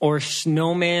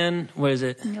snowman, what is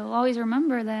it? You'll always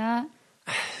remember that.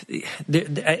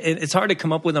 It's hard to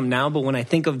come up with them now, but when I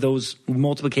think of those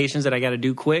multiplications that I got to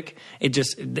do quick, they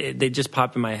just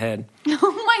pop in my head.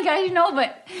 Oh my gosh, no,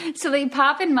 but so they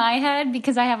pop in my head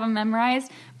because I have them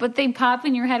memorized, but they pop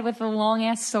in your head with a long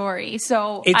ass story.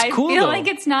 So it's I cool, feel though. like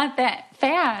it's not that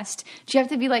fast. Do you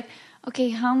have to be like,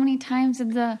 okay, how many times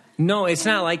did the... No, it's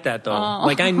not like that though. Oh.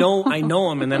 Like I know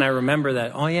them, and then I remember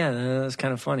that. Oh yeah, that's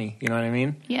kind of funny. You know what I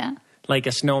mean? Yeah. Like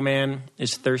a snowman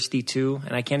is thirsty too,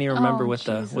 and I can't even remember what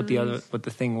the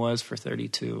thing was for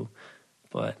 32,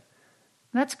 but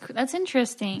that's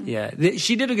interesting. Yeah,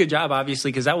 she did a good job,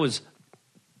 obviously, because that was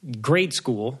grade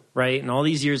school, right? And all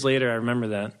these years later, I remember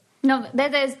that. No,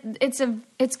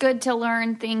 it's good to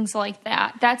learn things like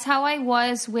that. That's how I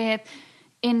was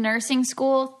in nursing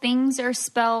school. Things are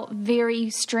spelled very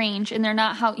strange, and they're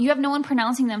not how you have no one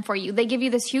pronouncing them for you. They give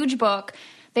you this huge book.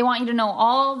 They want you to know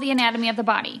all the anatomy of the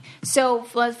body. So,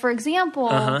 for example,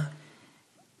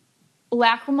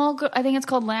 lacrimal, I think it's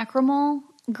called lacrimal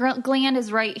gland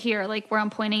is right here, like where I'm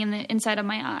pointing in the inside of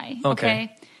my eye.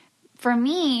 Okay. For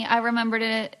me, I remembered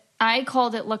it. I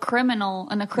called it lacriminal,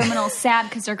 and a criminal's sad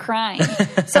because they're crying.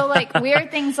 So, like,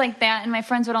 weird things like that, and my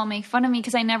friends would all make fun of me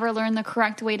because I never learned the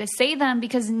correct way to say them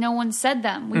because no one said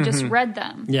them. We just read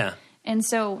them. Yeah. And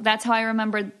so that's how I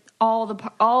remembered all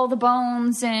the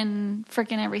bones and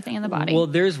freaking everything in the body. Well,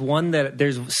 there's one that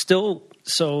there's still,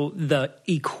 so the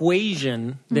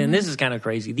equation, then this is kind of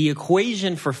crazy. The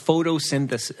equation for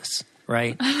photosynthesis,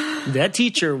 right? That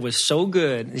teacher was so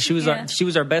good. She was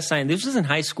our best scientist. This was in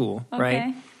high school,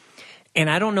 right? And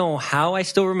I don't know how I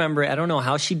still remember it. I don't know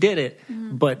how she did it,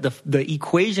 but the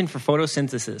equation for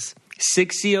photosynthesis,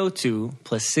 6CO2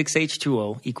 plus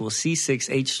 6H2O equals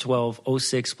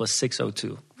C6H12O6 plus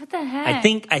 6O2. What the heck?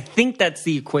 I think that's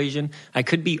the equation. I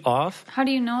could be off. How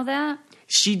do you know that?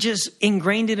 She just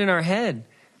ingrained it in our head.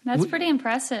 That's pretty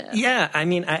impressive. Yeah, I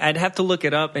mean, I'd have to look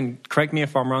it up and correct me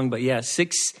if I'm wrong, but yeah,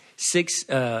 6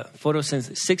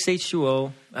 photosynthesis,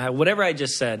 6H2O, whatever I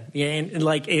just said. Yeah, and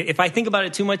like if I think about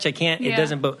it too much, I can't. It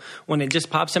doesn't. But when it just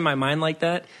pops in my mind like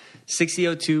that,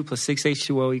 6CO2 plus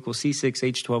 6H2O equals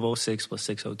C6H12O6 plus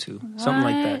 6O2.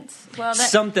 What?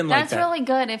 Something like that. Well, that's really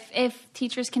good if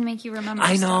teachers can make you remember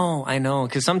I know.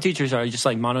 Because some teachers are just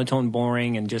like monotone,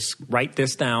 boring, and just write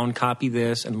this down, copy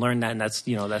this, and learn that, and that's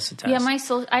the test. Yeah,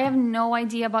 I have no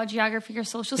idea about geography or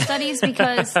social studies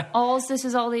because this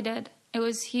is all they did.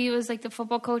 He was like the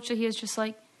football coach, so he was just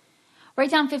like,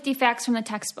 write down 50 facts from the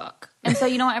textbook. And so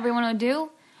you know what everyone would do?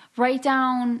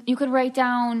 You could write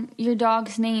down your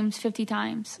dog's names 50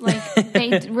 times. Like,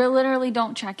 they literally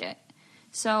don't check it.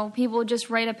 So people would just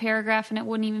write a paragraph and it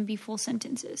wouldn't even be full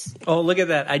sentences. Oh, look at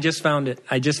that. I just found it.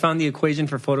 I just found the equation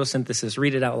for photosynthesis.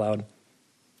 Read it out loud.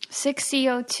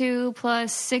 6CO2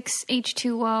 plus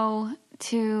 6H2O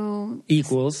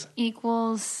equals,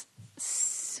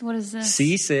 what is this?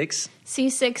 C6.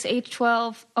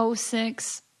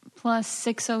 C6H12O6 plus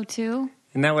 6O2.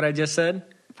 Isn't that what I just said?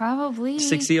 Probably.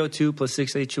 6CO2 plus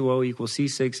 6H2O equals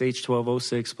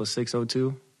C6H12O6 plus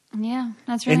 6O2. Yeah,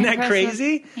 that's really Isn't that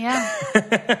crazy?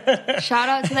 Yeah. Shout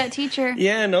out to that teacher.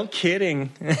 Yeah, no kidding.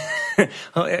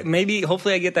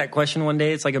 Hopefully I get that question one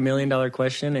day. It's like $1 million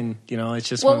question, and it's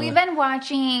just. Well, we've been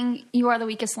watching You Are the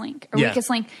Weakest Link, Weakest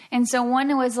Link, and so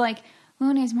one was like,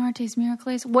 Lunes, martes,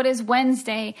 miércoles. What is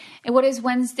Wednesday? And what is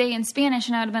Wednesday in Spanish?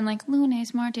 And I would have been like,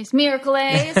 Lunes, martes,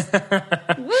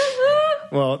 miércoles. Woo-hoo.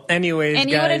 Well, anyways,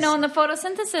 and you would have known the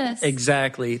photosynthesis.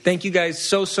 Exactly. Thank you guys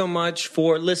so much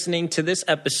for listening to this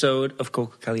episode of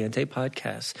Coco Caliente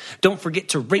Podcast. Don't forget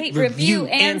to rate, review,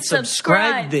 and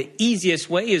subscribe. The easiest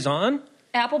way is on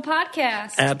Apple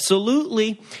Podcasts.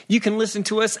 Absolutely. You can listen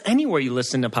to us anywhere you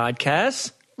listen to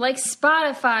podcasts. like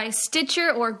Spotify,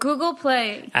 Stitcher, or Google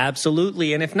Play.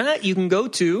 Absolutely. And if not, you can go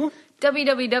to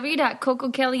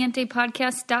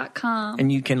www.cococalientepodcast.com.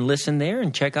 and you can listen there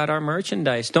and check out our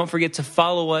merchandise. Don't forget to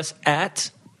follow us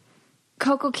at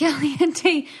Coco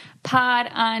Caliente Pod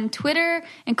on Twitter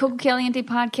and Coco Caliente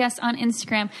Podcast on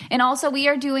Instagram. And also, we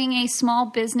are doing a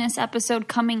small business episode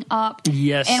coming up.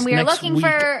 Yes, and we are next looking week.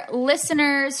 for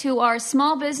listeners who are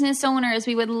small business owners.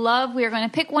 We are going to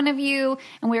pick one of you,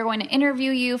 and we are going to interview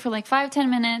you for like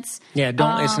 5-10 minutes. Yeah,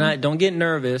 don't get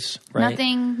nervous, right?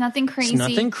 Nothing crazy. It's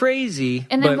nothing crazy,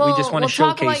 and then but we just want to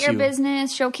showcase talk about your you.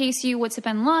 business, showcase you what's it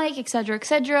been like, et cetera, et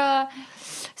cetera.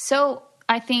 So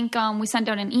I think we sent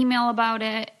out an email about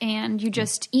it, and you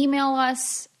just email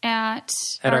us at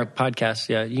our podcast.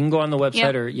 Yeah, you can go on the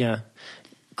website or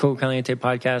Coco Caliente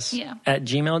Podcast at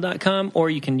gmail.com, or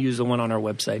you can use the one on our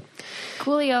website.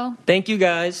 Coolio. Thank you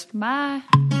guys. Bye.